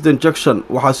yidhaahdo wellisden junction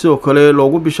waxaa sidoo kale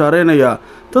loogu bishaareynayaa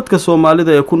dadka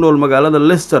soomaalida ee ku nool magaalada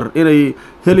leicester inay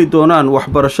heli doonaan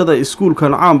waxbarashada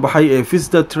iskuulkan caan baxay ee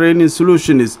vista training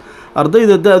solutions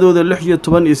ardayda da-dooda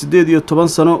 16 iyo 18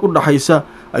 sano u dhaxaysa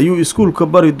ayuu iskuulka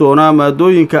bari doonaa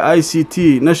maadooyinka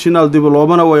ICT National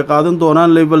Diploma way qaadan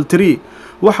doonaan level 3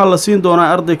 waxaa la siin doonaa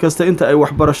arday kasta inta ay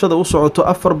waxbarashada u socoto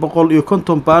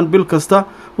 450 pound bil kasta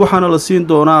waxaana la siin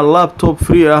doonaa laptop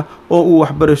free ah oo uu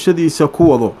waxbarashadiisa ku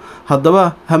wado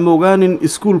haddaba ha moogaanin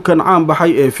iskuulkan caan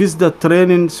baxay ee Visda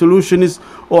Training Solutions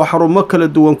oo xarumo kala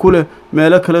duwan ku leh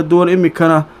meelo kala duwan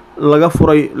imikana laga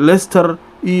furay Leicester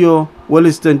iyo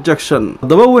Wellington Junction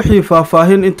haddaba wixii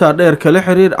faahfaahin intaa dheer kala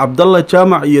xiriir Cabdalla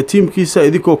Jaamac iyo tiimkiisa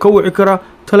idinkoo ka wici kara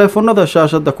telefoonada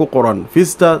shaashada ku qoran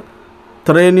Visda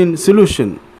Training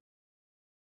Solution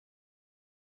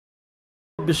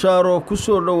bishaaro ku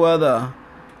soo dhawaada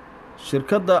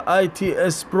shirkadda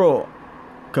ITS Pro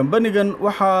kambanigan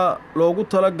waxaa loogu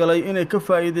talagalay inay ka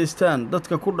faa'iideystaan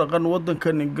dadka ku dhaqan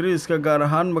waddankan Ingiriiska gaar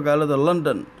ahaan magaalada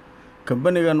London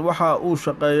kambanigan waxa uu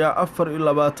shaqeeyaa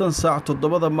 24 saac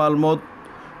 7 maalmood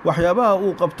waxyaabaha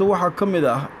uu qabto waxa ka mid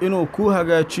ah inuu ku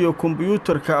hagaajiyo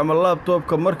kombiyuutarka ama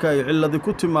laptopka marka ay cilad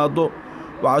ku timaado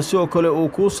waxa sidoo kale uu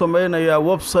ku sameeyaa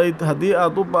website haddii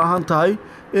aad u baahan tahay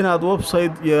inaad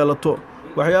website yeelato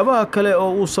waxyaabaha kale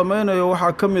oo uu sameeyo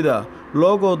waxa ka mid ah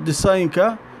logo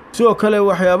designka sidoo kale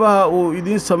waxyaabaha uu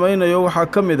idin sameeyo waxa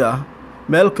ka mid ah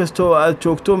meel kasta oo aad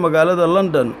joogto magaalada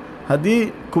London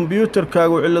haddii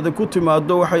kombiyuutarkaagu cilad ku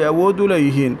timaado waxay awood u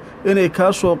leeyihiin inay ka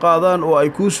soo qaadaan oo ay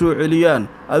ku soo celiyaan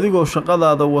adigoo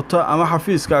shaqadaada wata ama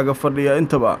xafiiskaaga fadhiya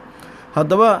intaba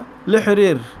haddaba la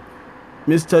xiriir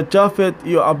Mr. Jafet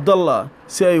iyo Abdallah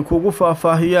si ay kugu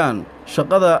faahfaahiyaan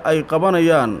shaqada ay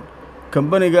qabanayaan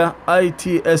kambaniga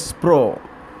ITS Pro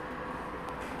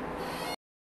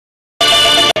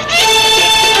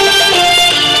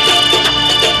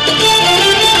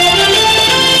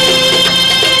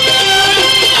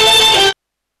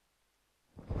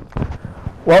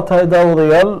waa tahay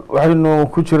daawadayaal waxaynu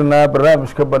ku jirnaa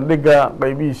barnaamijka bandhiga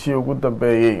qaybihiisii ugu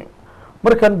dambeeyay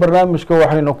markan barnaamijka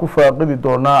waxaynu ku faaqidi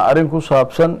doonaa arrin ku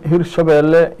saabsan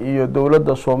Hirshabeelle iyo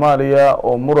dowladda Soomaaliya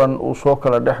oo muran uu soo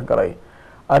kala dhex galay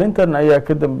arrintan ayaa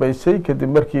ka dambeysay kadib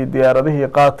markii diyaaradihii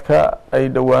qaadka ay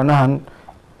dhawaanahan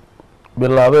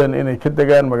bilaabeen inay ka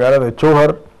degaan magaalada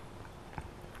Jowhar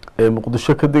ee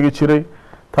Muqdisho ka degi jiray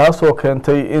taasoo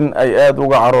keentay in ay aad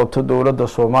uga carooto dowladda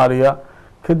Soomaaliya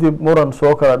kadib muran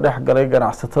soo kala dhex galay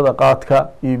ganacsatada qaadka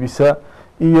iibisa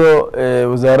iyo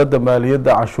wasaaradda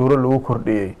maaliyadda cashuuro lagu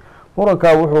kordhiyay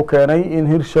muranka wuxuu keenay in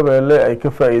Hirshabeelle ay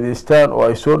ka faa'iideystaan oo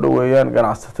ay soo dhaweeyaan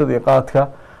ganacsatadii qaadka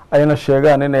ayna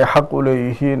sheegaan in ay xaq u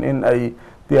leeyihiin in ay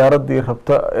diyaaradii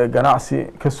rabta ganacsi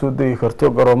ka soo degi karto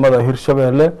garoomada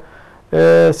Hirshabeelle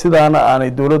sidaana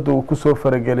aanay dowladdu ku soo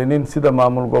faragelinin sida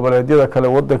maamul goboleedyada kale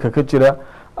waddanka ka jira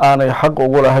aanay xaq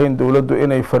ugu lahayn dowladdu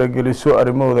inay farageliso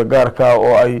arrimahooda gaarka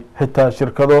oo ay xitaa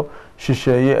shirkado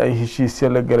shisheeye ay heshiisyo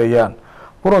la galayaan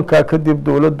muranka kadib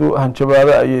dowladdu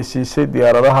hanjabaado ayay siisay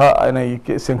diyaaradaha inay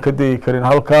san ka degi karin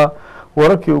halka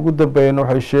wararkii ugu dambeeyay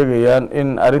waxay sheegayaan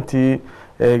in arrintii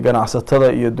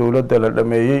ganacsatada iyo dowladda la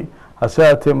dhameeyay hase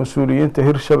haatee mas'uuliyiinta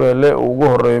Hirshabeelle ugu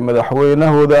horeeyay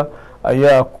madaxweynahooda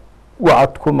ayaa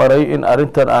wacad ku maray in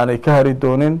arrintan aanay ka hari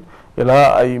doonin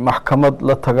ilaa ay maxkamad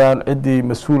la tagaan cidii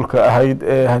mas'uulka ahayd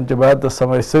ee hanjabaada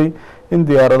sameysay in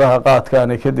diyaaradaha qaadka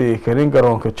aanay ka degi karin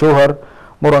garoonka Jowhar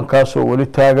murankaas oo wali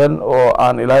taagan oo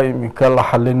aan ilaa iminka la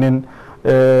xalinin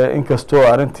inkastoo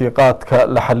arrintii qaadka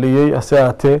la xaliyay hase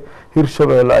haatee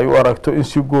Hirshabeelle ay u aragto in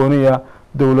si gooniya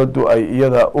dowladdu ay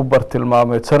iyada u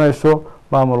bartilmaameedsanayso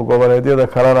maamul goboleedyada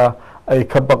kalena ay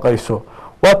ka baqayso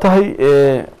waa tahay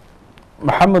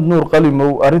maxamed nuur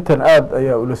qalimow arrintan aad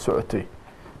ayaa ula socotay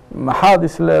maxaad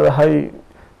is leedahay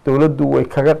dowladdu way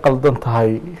kaga qaldan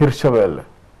tahay Hirshabeelle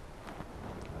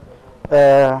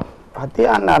haddii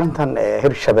aan arrintan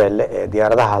Hirshabeelle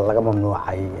diyaaradaha laga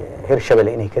mamnuucay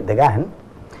Hirshabeelle inay ka degaan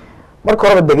marka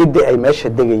hore degidii ay meesha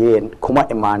degayeen kuma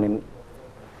imaanin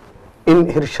in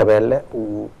Hirshabeelle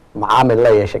uu macaamil la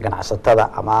yeeshay ganacsatada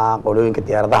ama qolooyinka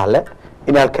diyaaradaha leh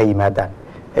in halka yimaadaan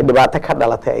dhibaato ka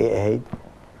dhalatay ay ahayd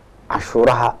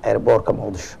cashuuraha airportka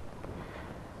Muqdisho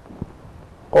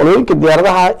qolooyinka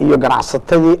diyaaradaha iyo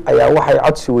ganacsatadii ayaa waxay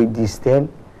codsi weydiisteen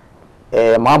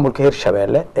maamulka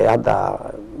Hirshabeelle ee hadda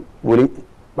wali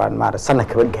baan sanad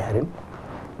kaba gaarin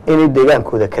inay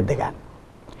deegaankooda ka degaan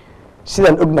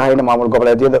sidaan ognahayna maamul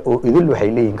goboleedyada oo idil waxay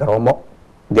leeyihiin garoomo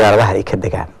diyaaradaha ay ka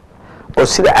degaan oo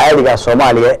sida caadiga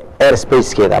Soomaaliya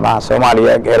airspace-keeda ama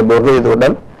Soomaaliya airportkeeda oo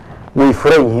dhan way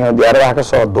furan yihiin diyaaradaha ka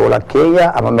soo duula Kenya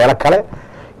ama meelo kale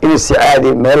in si caadi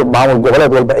meel maamul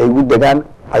goboleed walba ay u degaan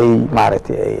ay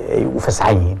maaragtay ay u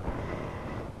fasaxan yihiin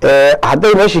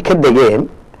hadday meeshii ka degeen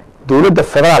dowladda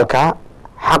federaalka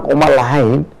xaq uma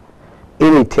lahayn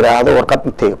inay tiraahdo warqad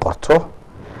intay qorto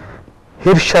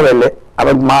Hirshabeelle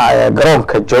ama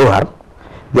garoonka Jowhar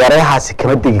diyaaradahaasi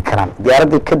kama degi karaan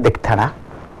diyaaradii ka degtana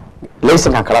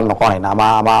laysankan kala noqonayna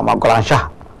ama golaanshaha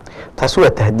taasi waa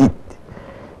tahdiid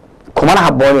kumana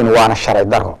habboonin waana sharci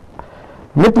daro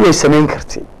mid way samayn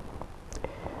kartay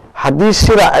haddii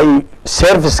sida ay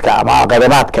serviceka ama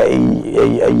khadamaadka ay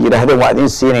yidhaahdeen waa idin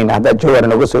siinayna haddaad jawhar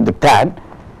nooga soo degtaan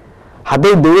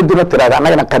hadday dawladduna tiraahdo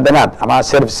annagana khadamaad ama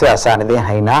service sidaasaan idiin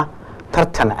haynaa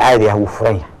tartan caadi ah wuu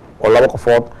furan yahay oo laba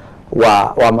qofood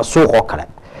waa masuuq oo kale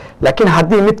laakiin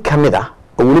haddii mid ka mid ah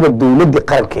oo weliba dawladdii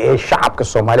qaranka ee shacabka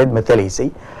soomaaliyeed matalaysay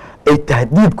ay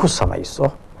tahdiid ku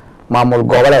samayso maamul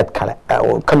goboleed kale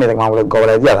oo ka mid a maamul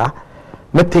goboleedyada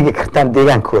ma tegi kartaan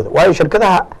deegaankooda waayo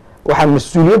shirkadaha waxaa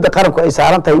mas-uuliyadda qaranku ay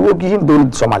saaran tahay u og yihiin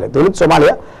dawladda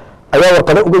soomaaliya ayaa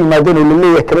warqado uga yimaadeen oo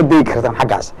laleeyahay kama degi kartaan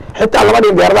xaggaas xitaa lama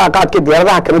dhihin diyaaradaha qaadka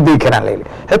diyaaradaha kama degi karaan lele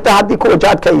xitaa haddii kuwa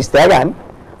jaadka ay istaagaan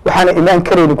waxaana imaan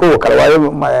karaynin kuwa kale waayo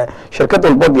shirkad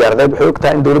walbo diyaaradeed waxay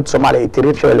ogtahay in dawladda soomaaliya ay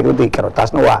tiriir shabel lagama degi karo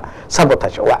taasna waa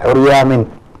sabotage waa curyaamin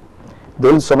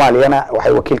dawladda soomaaliyana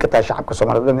waxay wakiil ka tahay shacabka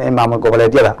soomaaliyeed in maamul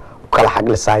goboleedyada u kala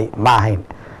xaglisaay ma ahayn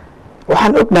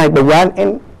waxaan ognahay dhowaan in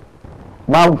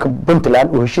maamulka puntland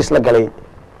uu heshiis la galay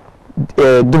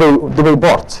dubay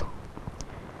port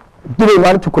dubay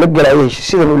maalintuu kula gelaayay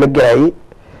heshiisyadan uu la gelaayay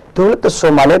dawladda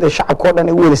soomaaliyeed ee shacabka o dhan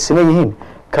ay u wada siman yihiin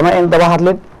kama aynan daba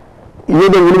hadlin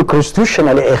iyadoo weliba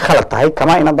constitutionally ay khalad tahay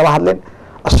kama aynan daba hadlin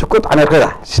asukut canirada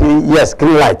sidii yes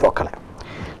green light oo kale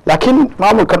laakiin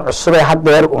maamulkan cusub ee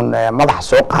haddeer uun madaxa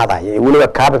soo qaadaya ee weliba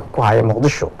kaabiga ku haya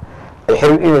muqdisho ay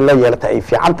xiriir inay la yeelata ay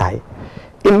fiican tahay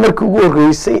in markii ugu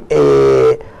horreysay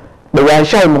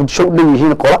dhawaanshahay muqdisho u dhow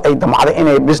yihiin qolo ay damacday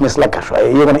inay business la gasho ay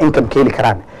iyaguna income ka heli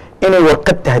karaan inay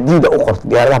warqad tahdiida u qorto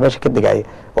diyaaradaha meesha ka degaya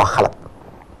waa khalad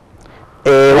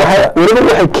weliba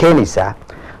waxay keenaysaa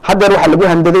haddeer waxaa lagu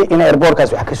handaday in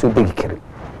airbortkaas wax ka soo degi karin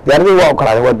diyaaradihii waa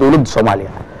ogolaadeen waa dawladda soomaaliya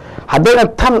haddayna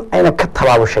tan ayna ka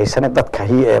tabaabushaysane dadka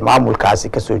maamulkaasi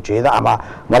kasoo jeeda ama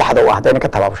madaxda u ah haddayna ka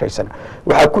tabaabushaysane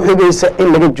waxaa ku xigaysa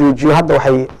in laga joojiyo hadda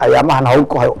waxay ayaamahan hawl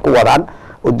ku wadaan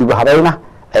oo dib u habayna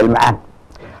ceelmacaan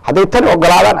hadday tan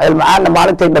ogolaadaan ceelmacaanna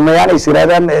maalintay dhameeyaan ay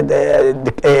yidhahdaan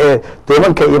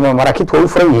doomanka iyo maraakiibta way u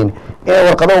furan yihiin inay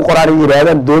warqado u qoraan ay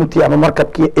yidhahdaan doontii ama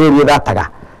markabkii eriyadaa taga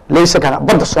laysankan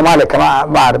badda soomaaliya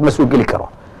ma soo geli karo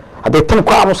hadday tan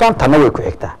ku aamusaan tanna way ku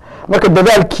xigtaa marka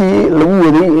dadaalkii lagu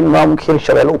waday in maamulkii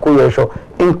hirshabelle ku yeesho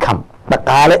income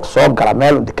dhaqaale soo gala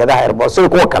meel dekadaha airport sida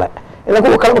kuwa kale idan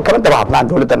kuwa kaleba kama daba hadlaan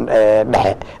dawladdan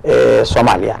dhexe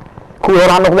soomaaliya kuwii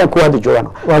hore ha noqdeen kuwa hadda joogaan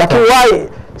laakiin waay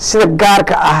sida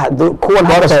gaarka ah kuwan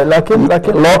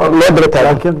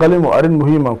laakiin qalimo arrin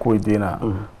muhiimaan ku weydiinaa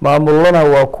maamulana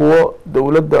waa kuwo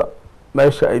dawladda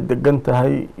meesha ay degan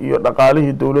tahay iyo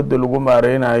dhaqaalihii dawladda lagu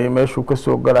maareynayay meeshuu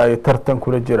kasoo galayay tartan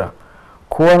kula jira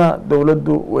kuwana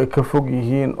dawladdu way ka fog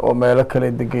yihiin oo meelo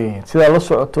kale degan yihiin sidaa la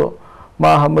socoto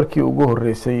ma aha markii ugu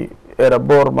horreysay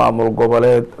eraboor maamul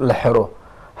goboleed la xiro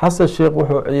xasan sheekh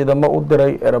wuxuu ciidamo u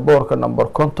diray eraboorka number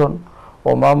 50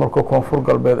 oo maamulka koonfur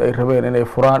galbeed ay rabeen inay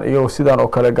furaan iyagoo sidaan oo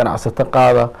kale ganacsato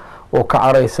qaada oo ka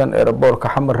caraysan eraboorka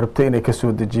xamar rabtay inay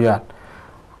kasoo dejiyaan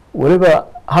weliba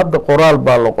hadda qoraal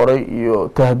baa la qoray iyo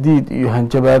tahdiid iyo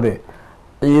hanjabaade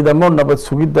ciidamo nabad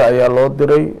sugidda ayaa loo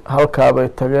diray halkaabay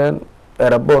tageen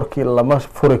eraboorkii lama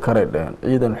furi karay dheheen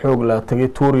ciidan xoog laa tagay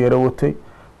tuur yaro watay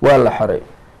waa la xiray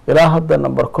ilaa hadda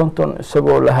number 50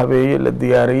 isagoo la habeeyey la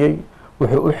diyaariyey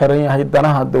wuxuu u xiran yahay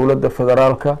danaha dowladda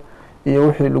federaalka iyo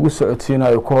wixii lagu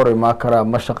socodsiinayo ku hor imaan karaa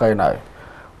ma shaqaynayo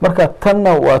marka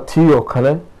tanna waa tiyo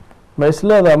kale ma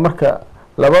isleedaha marka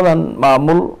labadan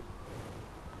maamul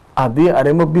haddii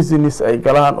arrimo business ay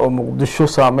galaan oo muqdisho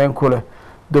saameyn ku leh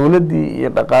dowladdii iyo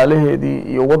dhaqaalaheedii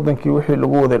iyo wadankii wixii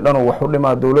lagu waday dhanuu wax u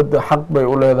dhimaa dowladda xaq bay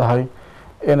u leedahay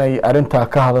inay arrintaa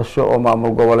ka hadasho oo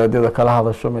maamul goboleedyada kala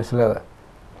hadasho ma isleedahay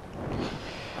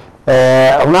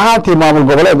run ahaantii maamul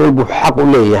goboleed walbuu xaq u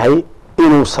leeyahay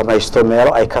inuu samaysto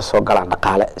meelo ay ka soo galaan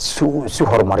dhaqaale si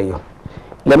horumariyo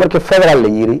ila markii federaal la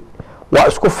yiri waa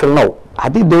isku filnow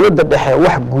haddii dowladda dhexe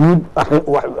wax guud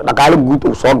dhaqaale guud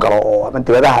uu soo galo oo ama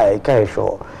dibadaha ay ka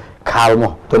hesho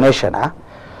kaalmo donation ah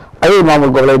ayay maamul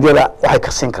goboleedyada waxay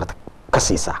ka siin karta ka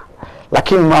siisaa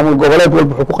laakiin maamul goboleed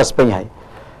walba wuxuu ku qasban yahay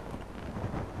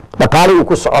dhaqaale uu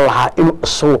ku socon lahaa inuu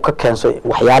isagu ka keenso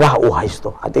waxyaabaha uu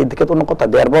haysto hadday deked u noqoto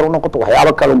hadday airport u noqoto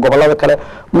waxyaabo kale gobolada kale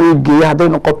uu geeyo hadday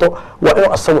noqoto waa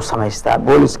inuu isagu samaystaa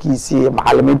booliskiisii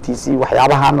macalimiintiisii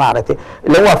waxyaabaha maaragtay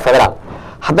ilan waa federaal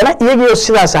haddana iyagii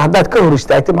sidaas haddaad ka hor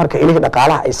istaagtay marka ilihii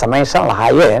dhaqaalaha ay samaysan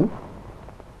lahaayeen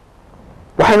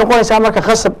waxay noqonaysaa marka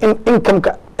khasab in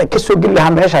incomeka ka soo geli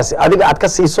lahaa meeshaasi adiga aad ka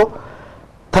siiso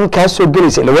tan kaa soo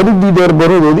gelaysa ila wadi diida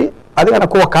airboornadoodii adigana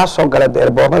kuwa kaa soo gala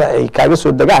airboornada ay kaaga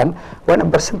soo degaan waa ina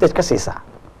percentage ka siisaa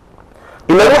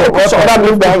ila waxay ku socdaan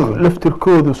loo baahan yahay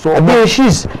laftirkoodu soo haddii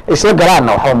heshiis isla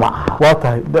galaanna waxba ma aha waa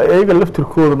tahay iyaga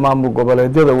laftirkooda maamul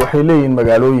goboleedyada waxay leeyihiin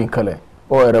magaalooyin kale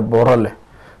oo eerabooro leh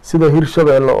sida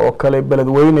Hirshabeelle oo kale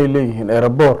beledweyne ay leeyihiin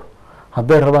eeraboor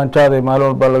hadday rabaan jaaday maalin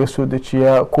walba laga soo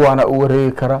dejiyaa kuwaana u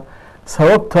wareegi kara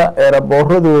sababta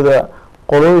eeraboorradooda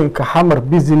qolooyinka xamar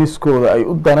businesskooda ay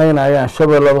u danaynayaan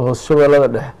shabeellada hoose shabeellada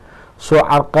dhexe soo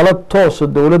carqalad toosa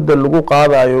dowladda lagu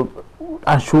qaadayo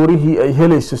canshuurihii ay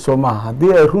helayso Soomaha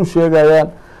haddii ay run sheegayaan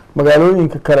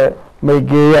magaalooyinka kale may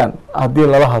geeyaan haddii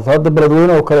lala hadlo hadda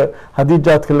beledweyne oo kale haddii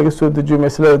jaadka laga soo dejiyo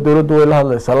meeslada dowladdu way la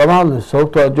hadlaysaa lama hadlayso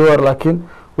sababtoo jawar laakiin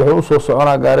wuxuu u soo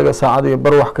soconaa gaariga saacad iyo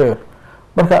bar wax ka yar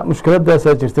marka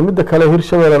mushkiladaasaa jirta midda kale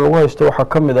Hirshabeelle lagu haysto waxaa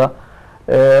ka mid ah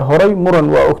horay muran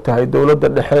waa ogtahay dowladda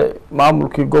dhexe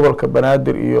maamulkii gobolka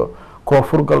Banaadir iyo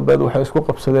koonfur galbeed waxay isku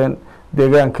qabsadeen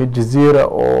deegaanka Jazeera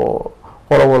oo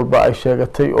qolo walba ay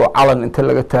sheegatay oo calan inta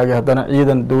laga taagay haddana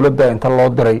ciidan dowladda inta loo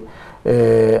diray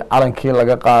calankii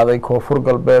laga qaaday koonfur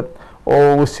galbeed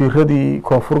oo wasiiradii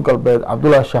koonfur galbeed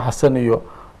Cabdullaahi Sheekh Xasan iyo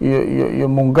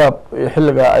Mungaab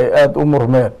xilliga ay aad u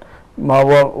murmeen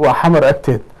waa xamar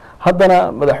agteed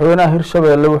haddana madaxweynaha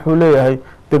Hirshabeelle wuxuu leeyahay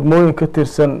degmooyin ka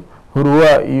tirsan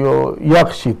Hurwaa iyo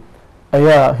Yaaqshid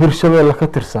ayaa Hirshabeelle ka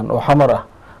tirsan oo xamar ah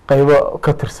qaybo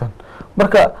ka tirsan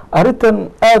marka arintan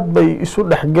aad bay isu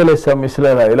dhaxgalaysaa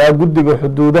mislada ilaa guddiga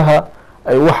xuduudaha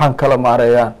ay waxaan kala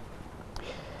maareeyaan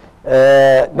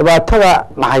dhibaatada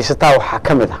maxaysataa waxaa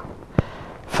ka mid ah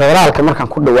federaalka markaan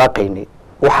ku dhawaaqaynay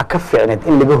waxaa ka fiicneed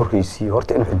in laga horreysiiyo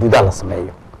horta in xuduudaha la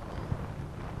sameeyo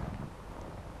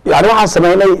yani waxaan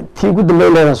sameynay tii ugu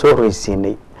dambeyn leedan soo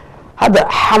horreysiinay hadda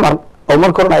xamar oo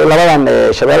marka hore ay labadan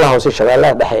shabeellaha hoose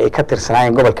shabeellaha dhexe ay ka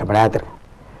tirsanaayeen gobolka Banaadir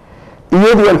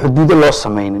iyadoo aan xuduudo loo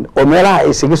sameynin oo meelaha ay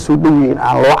isaga soo dhow yihiin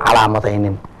aan loo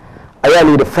calaamadaynin ayaa la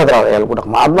yidhi federal ee lagu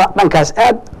dhaqmo adna dhankaas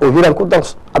aad oo hiran ku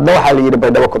dars adna waxaa la yidhi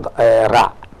Baydhabo ku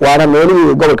raac waana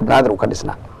meelihii gobolka Banaadir uu ka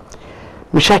dhisnaa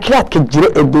mashaakilaadka jira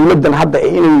ee dowladdan hadda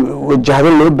inay wajahdo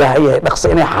loo baahan yahay dhaqso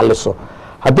inay xalliso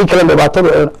haddii kale dhibaatada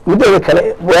midda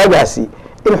kale waagaasi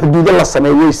in xuduudo la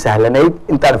sameeyo way sahlanayd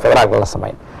intaan federaalka la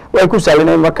sameyn way ku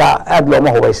sahlanayd marka aad looma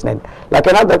hubaysnayn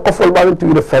laakiin hadda qof walba intuu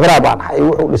yidhi federaal baan ahay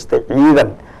wuxuu dhistay ciidan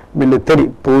military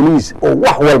police oo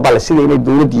wax walba la sida inay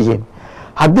dowlad yihiin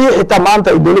haddii xitaa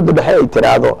maanta ay dowladda dhexe ay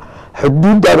tiraahdo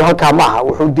xuduuddaadu halkaa ma aha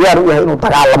wuxuu diyaar u yahay inuu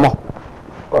dagaalamo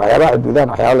waxyaabaha xuduudahan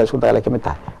waxyaaba la isku dagaalay kamid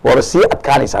tahay waaba sii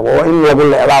adkaanaysaa waa in lagu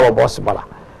leedaaba possible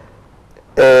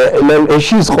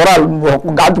heshiis qoraal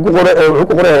gacanta ku qoray wuxuu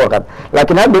ku qoray warqad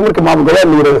laakiin hadda marka maamul goboleed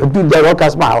la yiraahdo xuduuddaadu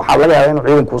halkaas ma aha waxaa laga yaabaa inuu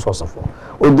ciidan kuu soo safo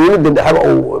oo dowladda dhexeba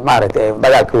uu maaragtay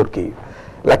dagaal ka horkeeyo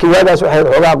laakiin waagaas waxay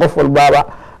xoogaa qof walbaaba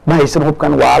ma haysan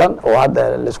hubkan waalan oo hadda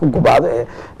la isku gubaado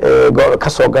ka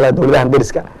soo gala dowladahan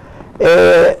deriska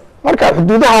marka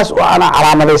xuduudahaas oo aan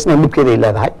calaamadaysnayn dhibkeeda ay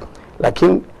leedahay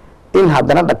laakiin in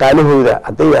haddana dhaqaalahooda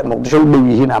hadday muqdisho u dhow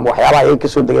yihiin ama waxyaabaha ay ka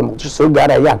soo degeen muqdisho soo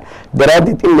gaarayaan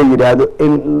daraadid in la yiraahdo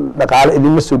in dhaqaale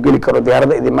idinma soo geli karo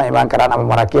diyaarada idinma imaan karaan ama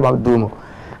maraakiib ama duumo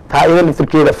taa iyada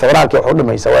laftirkeeda federaalka wax u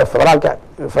dhimaysa waa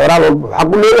federaal walba xaq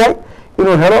u leeyahay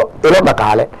inuu helo ilo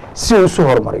dhaqaale si uu isu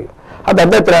horumariyo hadda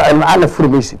hadday tira macana furi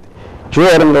maysid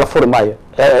jooran la furi maayo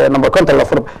number content la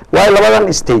furi waayo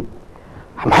labadan state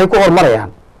maxay ku horumarayaan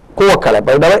kuwa kale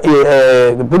Baydhabo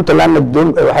iyo Puntland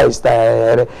waxay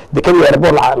haystaa dekadii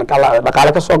airport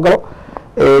dhaqaale ka soo galo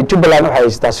Jubbaland waxay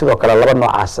haystaa sidoo kale laba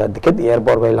noocaas dekad iyo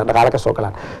airport bay dhaqaale ka soo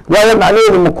galaan waayo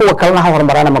macnaheedu ma kuwa kalena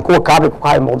horumaraan ama kuwa kaabi ku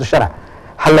hay Muqdishona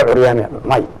hal la curyaami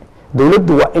may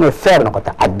dowladdu waa inay fair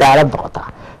noqotaa cadaalad noqotaa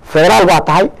federaal baa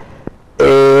tahay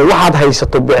waxaad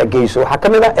haysato beegeyso waxaa ka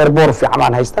mid ah airport fiican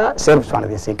baan haystaa service waan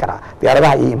idin siin karaa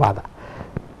diyaaradaha iyo imaada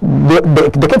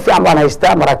dekad fiican baan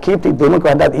haystaa maraakiibta iyo doomanka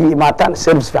haddaad ii imaataan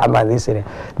service fiican baan idin siinaya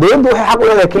dowladdu waxay xaq u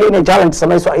leedahay keliya inay challenge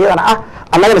samayso iyadana ah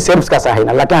annagana servicekaas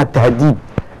ahayna laakiin ha tahdiid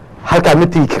halkaa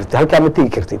ma tegi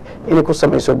kartid inay ku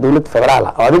samayso dowlad federaal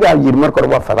ah oo adiga yidhi marka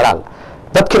hore waa federaal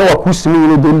dadkina waa kuu sameeyey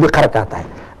inay dowladdii qarankaa tahay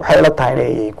waxay ila tahay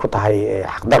inay ku tahay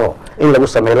xaqdaro in lagu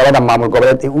sameeyo labada maamul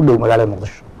goboleed ee u dhow magaalada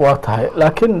Muqdisho waa tahay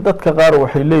laakiin dadka qaar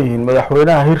waxay leeyihiin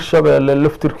madaxweynaha Hirshabeelle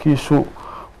laftirkiisu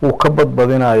uu ka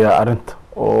badbadinayaa arinta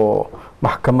oo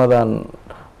maxkamadan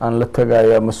aan la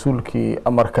tagaya mas'uulkii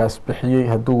amarkaas bixiyay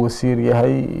hadduu wasiir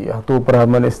yahay hadduu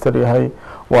prime minister yahay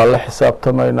waa la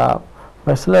xisaabtamaynaa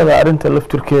maslada arinta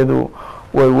laftirkeedu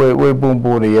way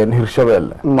buunbuunayeen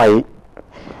Hirshabeelle may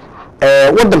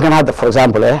waddankan hadda for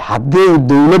example haddii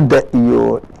dowladda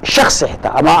iyo shakhsi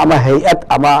xitaa ama hay-ad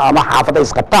ama xaafad ay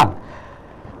isqabtaan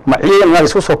ma ciidan la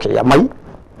isku soo kiciya may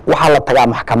waxaa la tagaa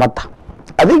maxkamadda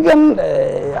adigan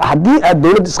haddii aad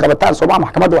dowladda isqabataan Soomaa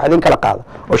maxkamadda wax idin kala qaado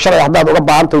oo sharci haddaad uga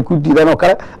baahantahay ku diidaan oo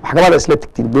kale maxkamadda isla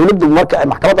tagtiin dowladdu marka ay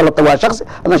maxkamadda la tawaa shakhsi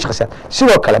adan shakhsiyaad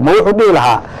sidoo kale ma wuxuu dhihi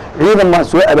lahaa ciidan ma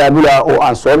soo abaabula oo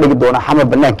aan soo dhigi doona xamar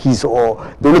banaankiisa oo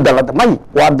dowladda la may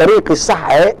waa dariiqi sax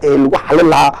ah ee lagu xalin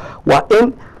lahaa waa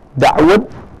in dacwad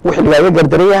wixii laga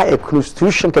gardaraya ee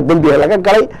constitutionka dambiga laga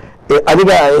galay ee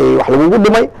adiga wax lagu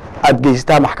dhimay aad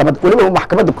geystaa maxkamadda waliba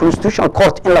maxkamadda constitutional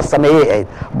court in la sameeyay ayd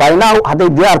by now haday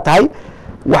diyaar tahay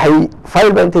waxay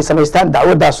file ba intay samaystaan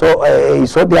dacwadaas oo ay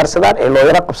soo diyaarsadaan ee loo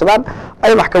yara qabsadaan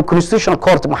ay maxkamadda constitutional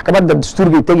court maxkamadda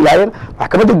dastuuriga ay tagi lahaayeen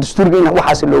maxkamadda dastuuriga in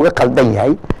waxaas looga qaldan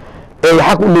yahay ee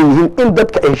xaq u leeyihiin in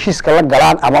dadka ay heshiiska la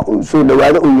galaan ama u soo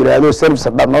dhawaado oo yiraahdo service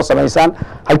dad noo samaysaan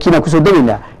halkiina ku soo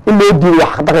daweynaa in loo diido wax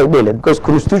xaqay dheelad because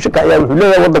constitutionka ayaa wuxuu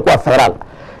leeyahay waddanku waa federaal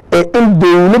in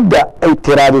dowladda ay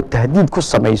tiraado tahdiid ku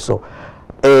samayso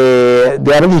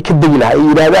diyaaradihii ka degi lahaa ay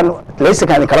yidhaahdaan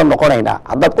laysankaan kala noqonaynaa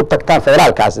haddaad u tagtaan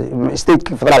federaalkaas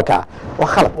stateka federaalka ah waa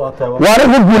khalad waana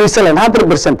uga guulaysan lahayn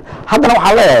 100% haddana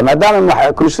waxaan leeyahay maadaama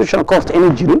constitutional court inay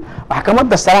jirin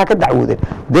maxkamadda saraha ka dacwoodeen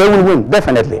they will win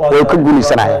definitely way ka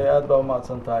guulaysanayaan aad baa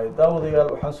umahadsan tahay daawadayaal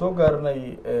waxaan soo gaarnay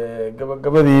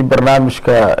gabagabadii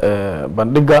barnaamijka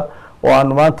bandhiga oo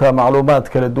aan maanta macluumaad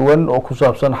kala duwan oo ku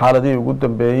saabsan xaaladihii ugu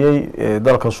dambeeyey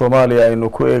dalka Soomaaliya aynu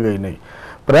ku eegaynay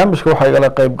barnaamijka waxaa igala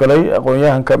qayb galay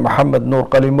aqoon-yahanka Maxamed Nuur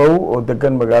Qalimow oo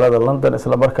degan magaalada London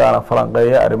isla markaana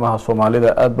falanqeeya arrimaha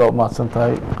Soomaalida aad baa u mahadsan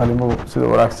tahay Qalimow sida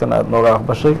wanaagsan aad nooga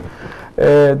aqbashay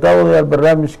daawadayaal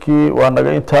barnaamijkii waa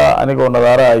naga intaa anigoo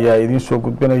Nadara ayaa idiin soo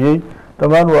gudbinayay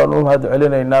dhammaan waan u mahad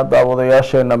celinaynaa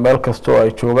daawadayaasheena meel kasta oo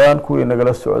ay joogaan kuwii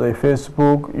nagala socday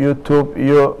Facebook YouTube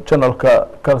iyo channelka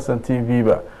Kalsan TV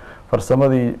ba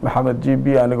farsamadii Maxamed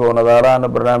GB anigoo Nadaraana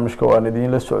barnaamijka waan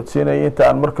idin la socodsiinay inta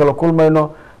aan mar kale kulmayno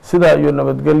sida iyo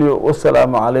nabadgelyo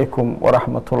wassalaamu calaykum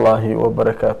waraxmatullaahi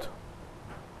wabarakaatuh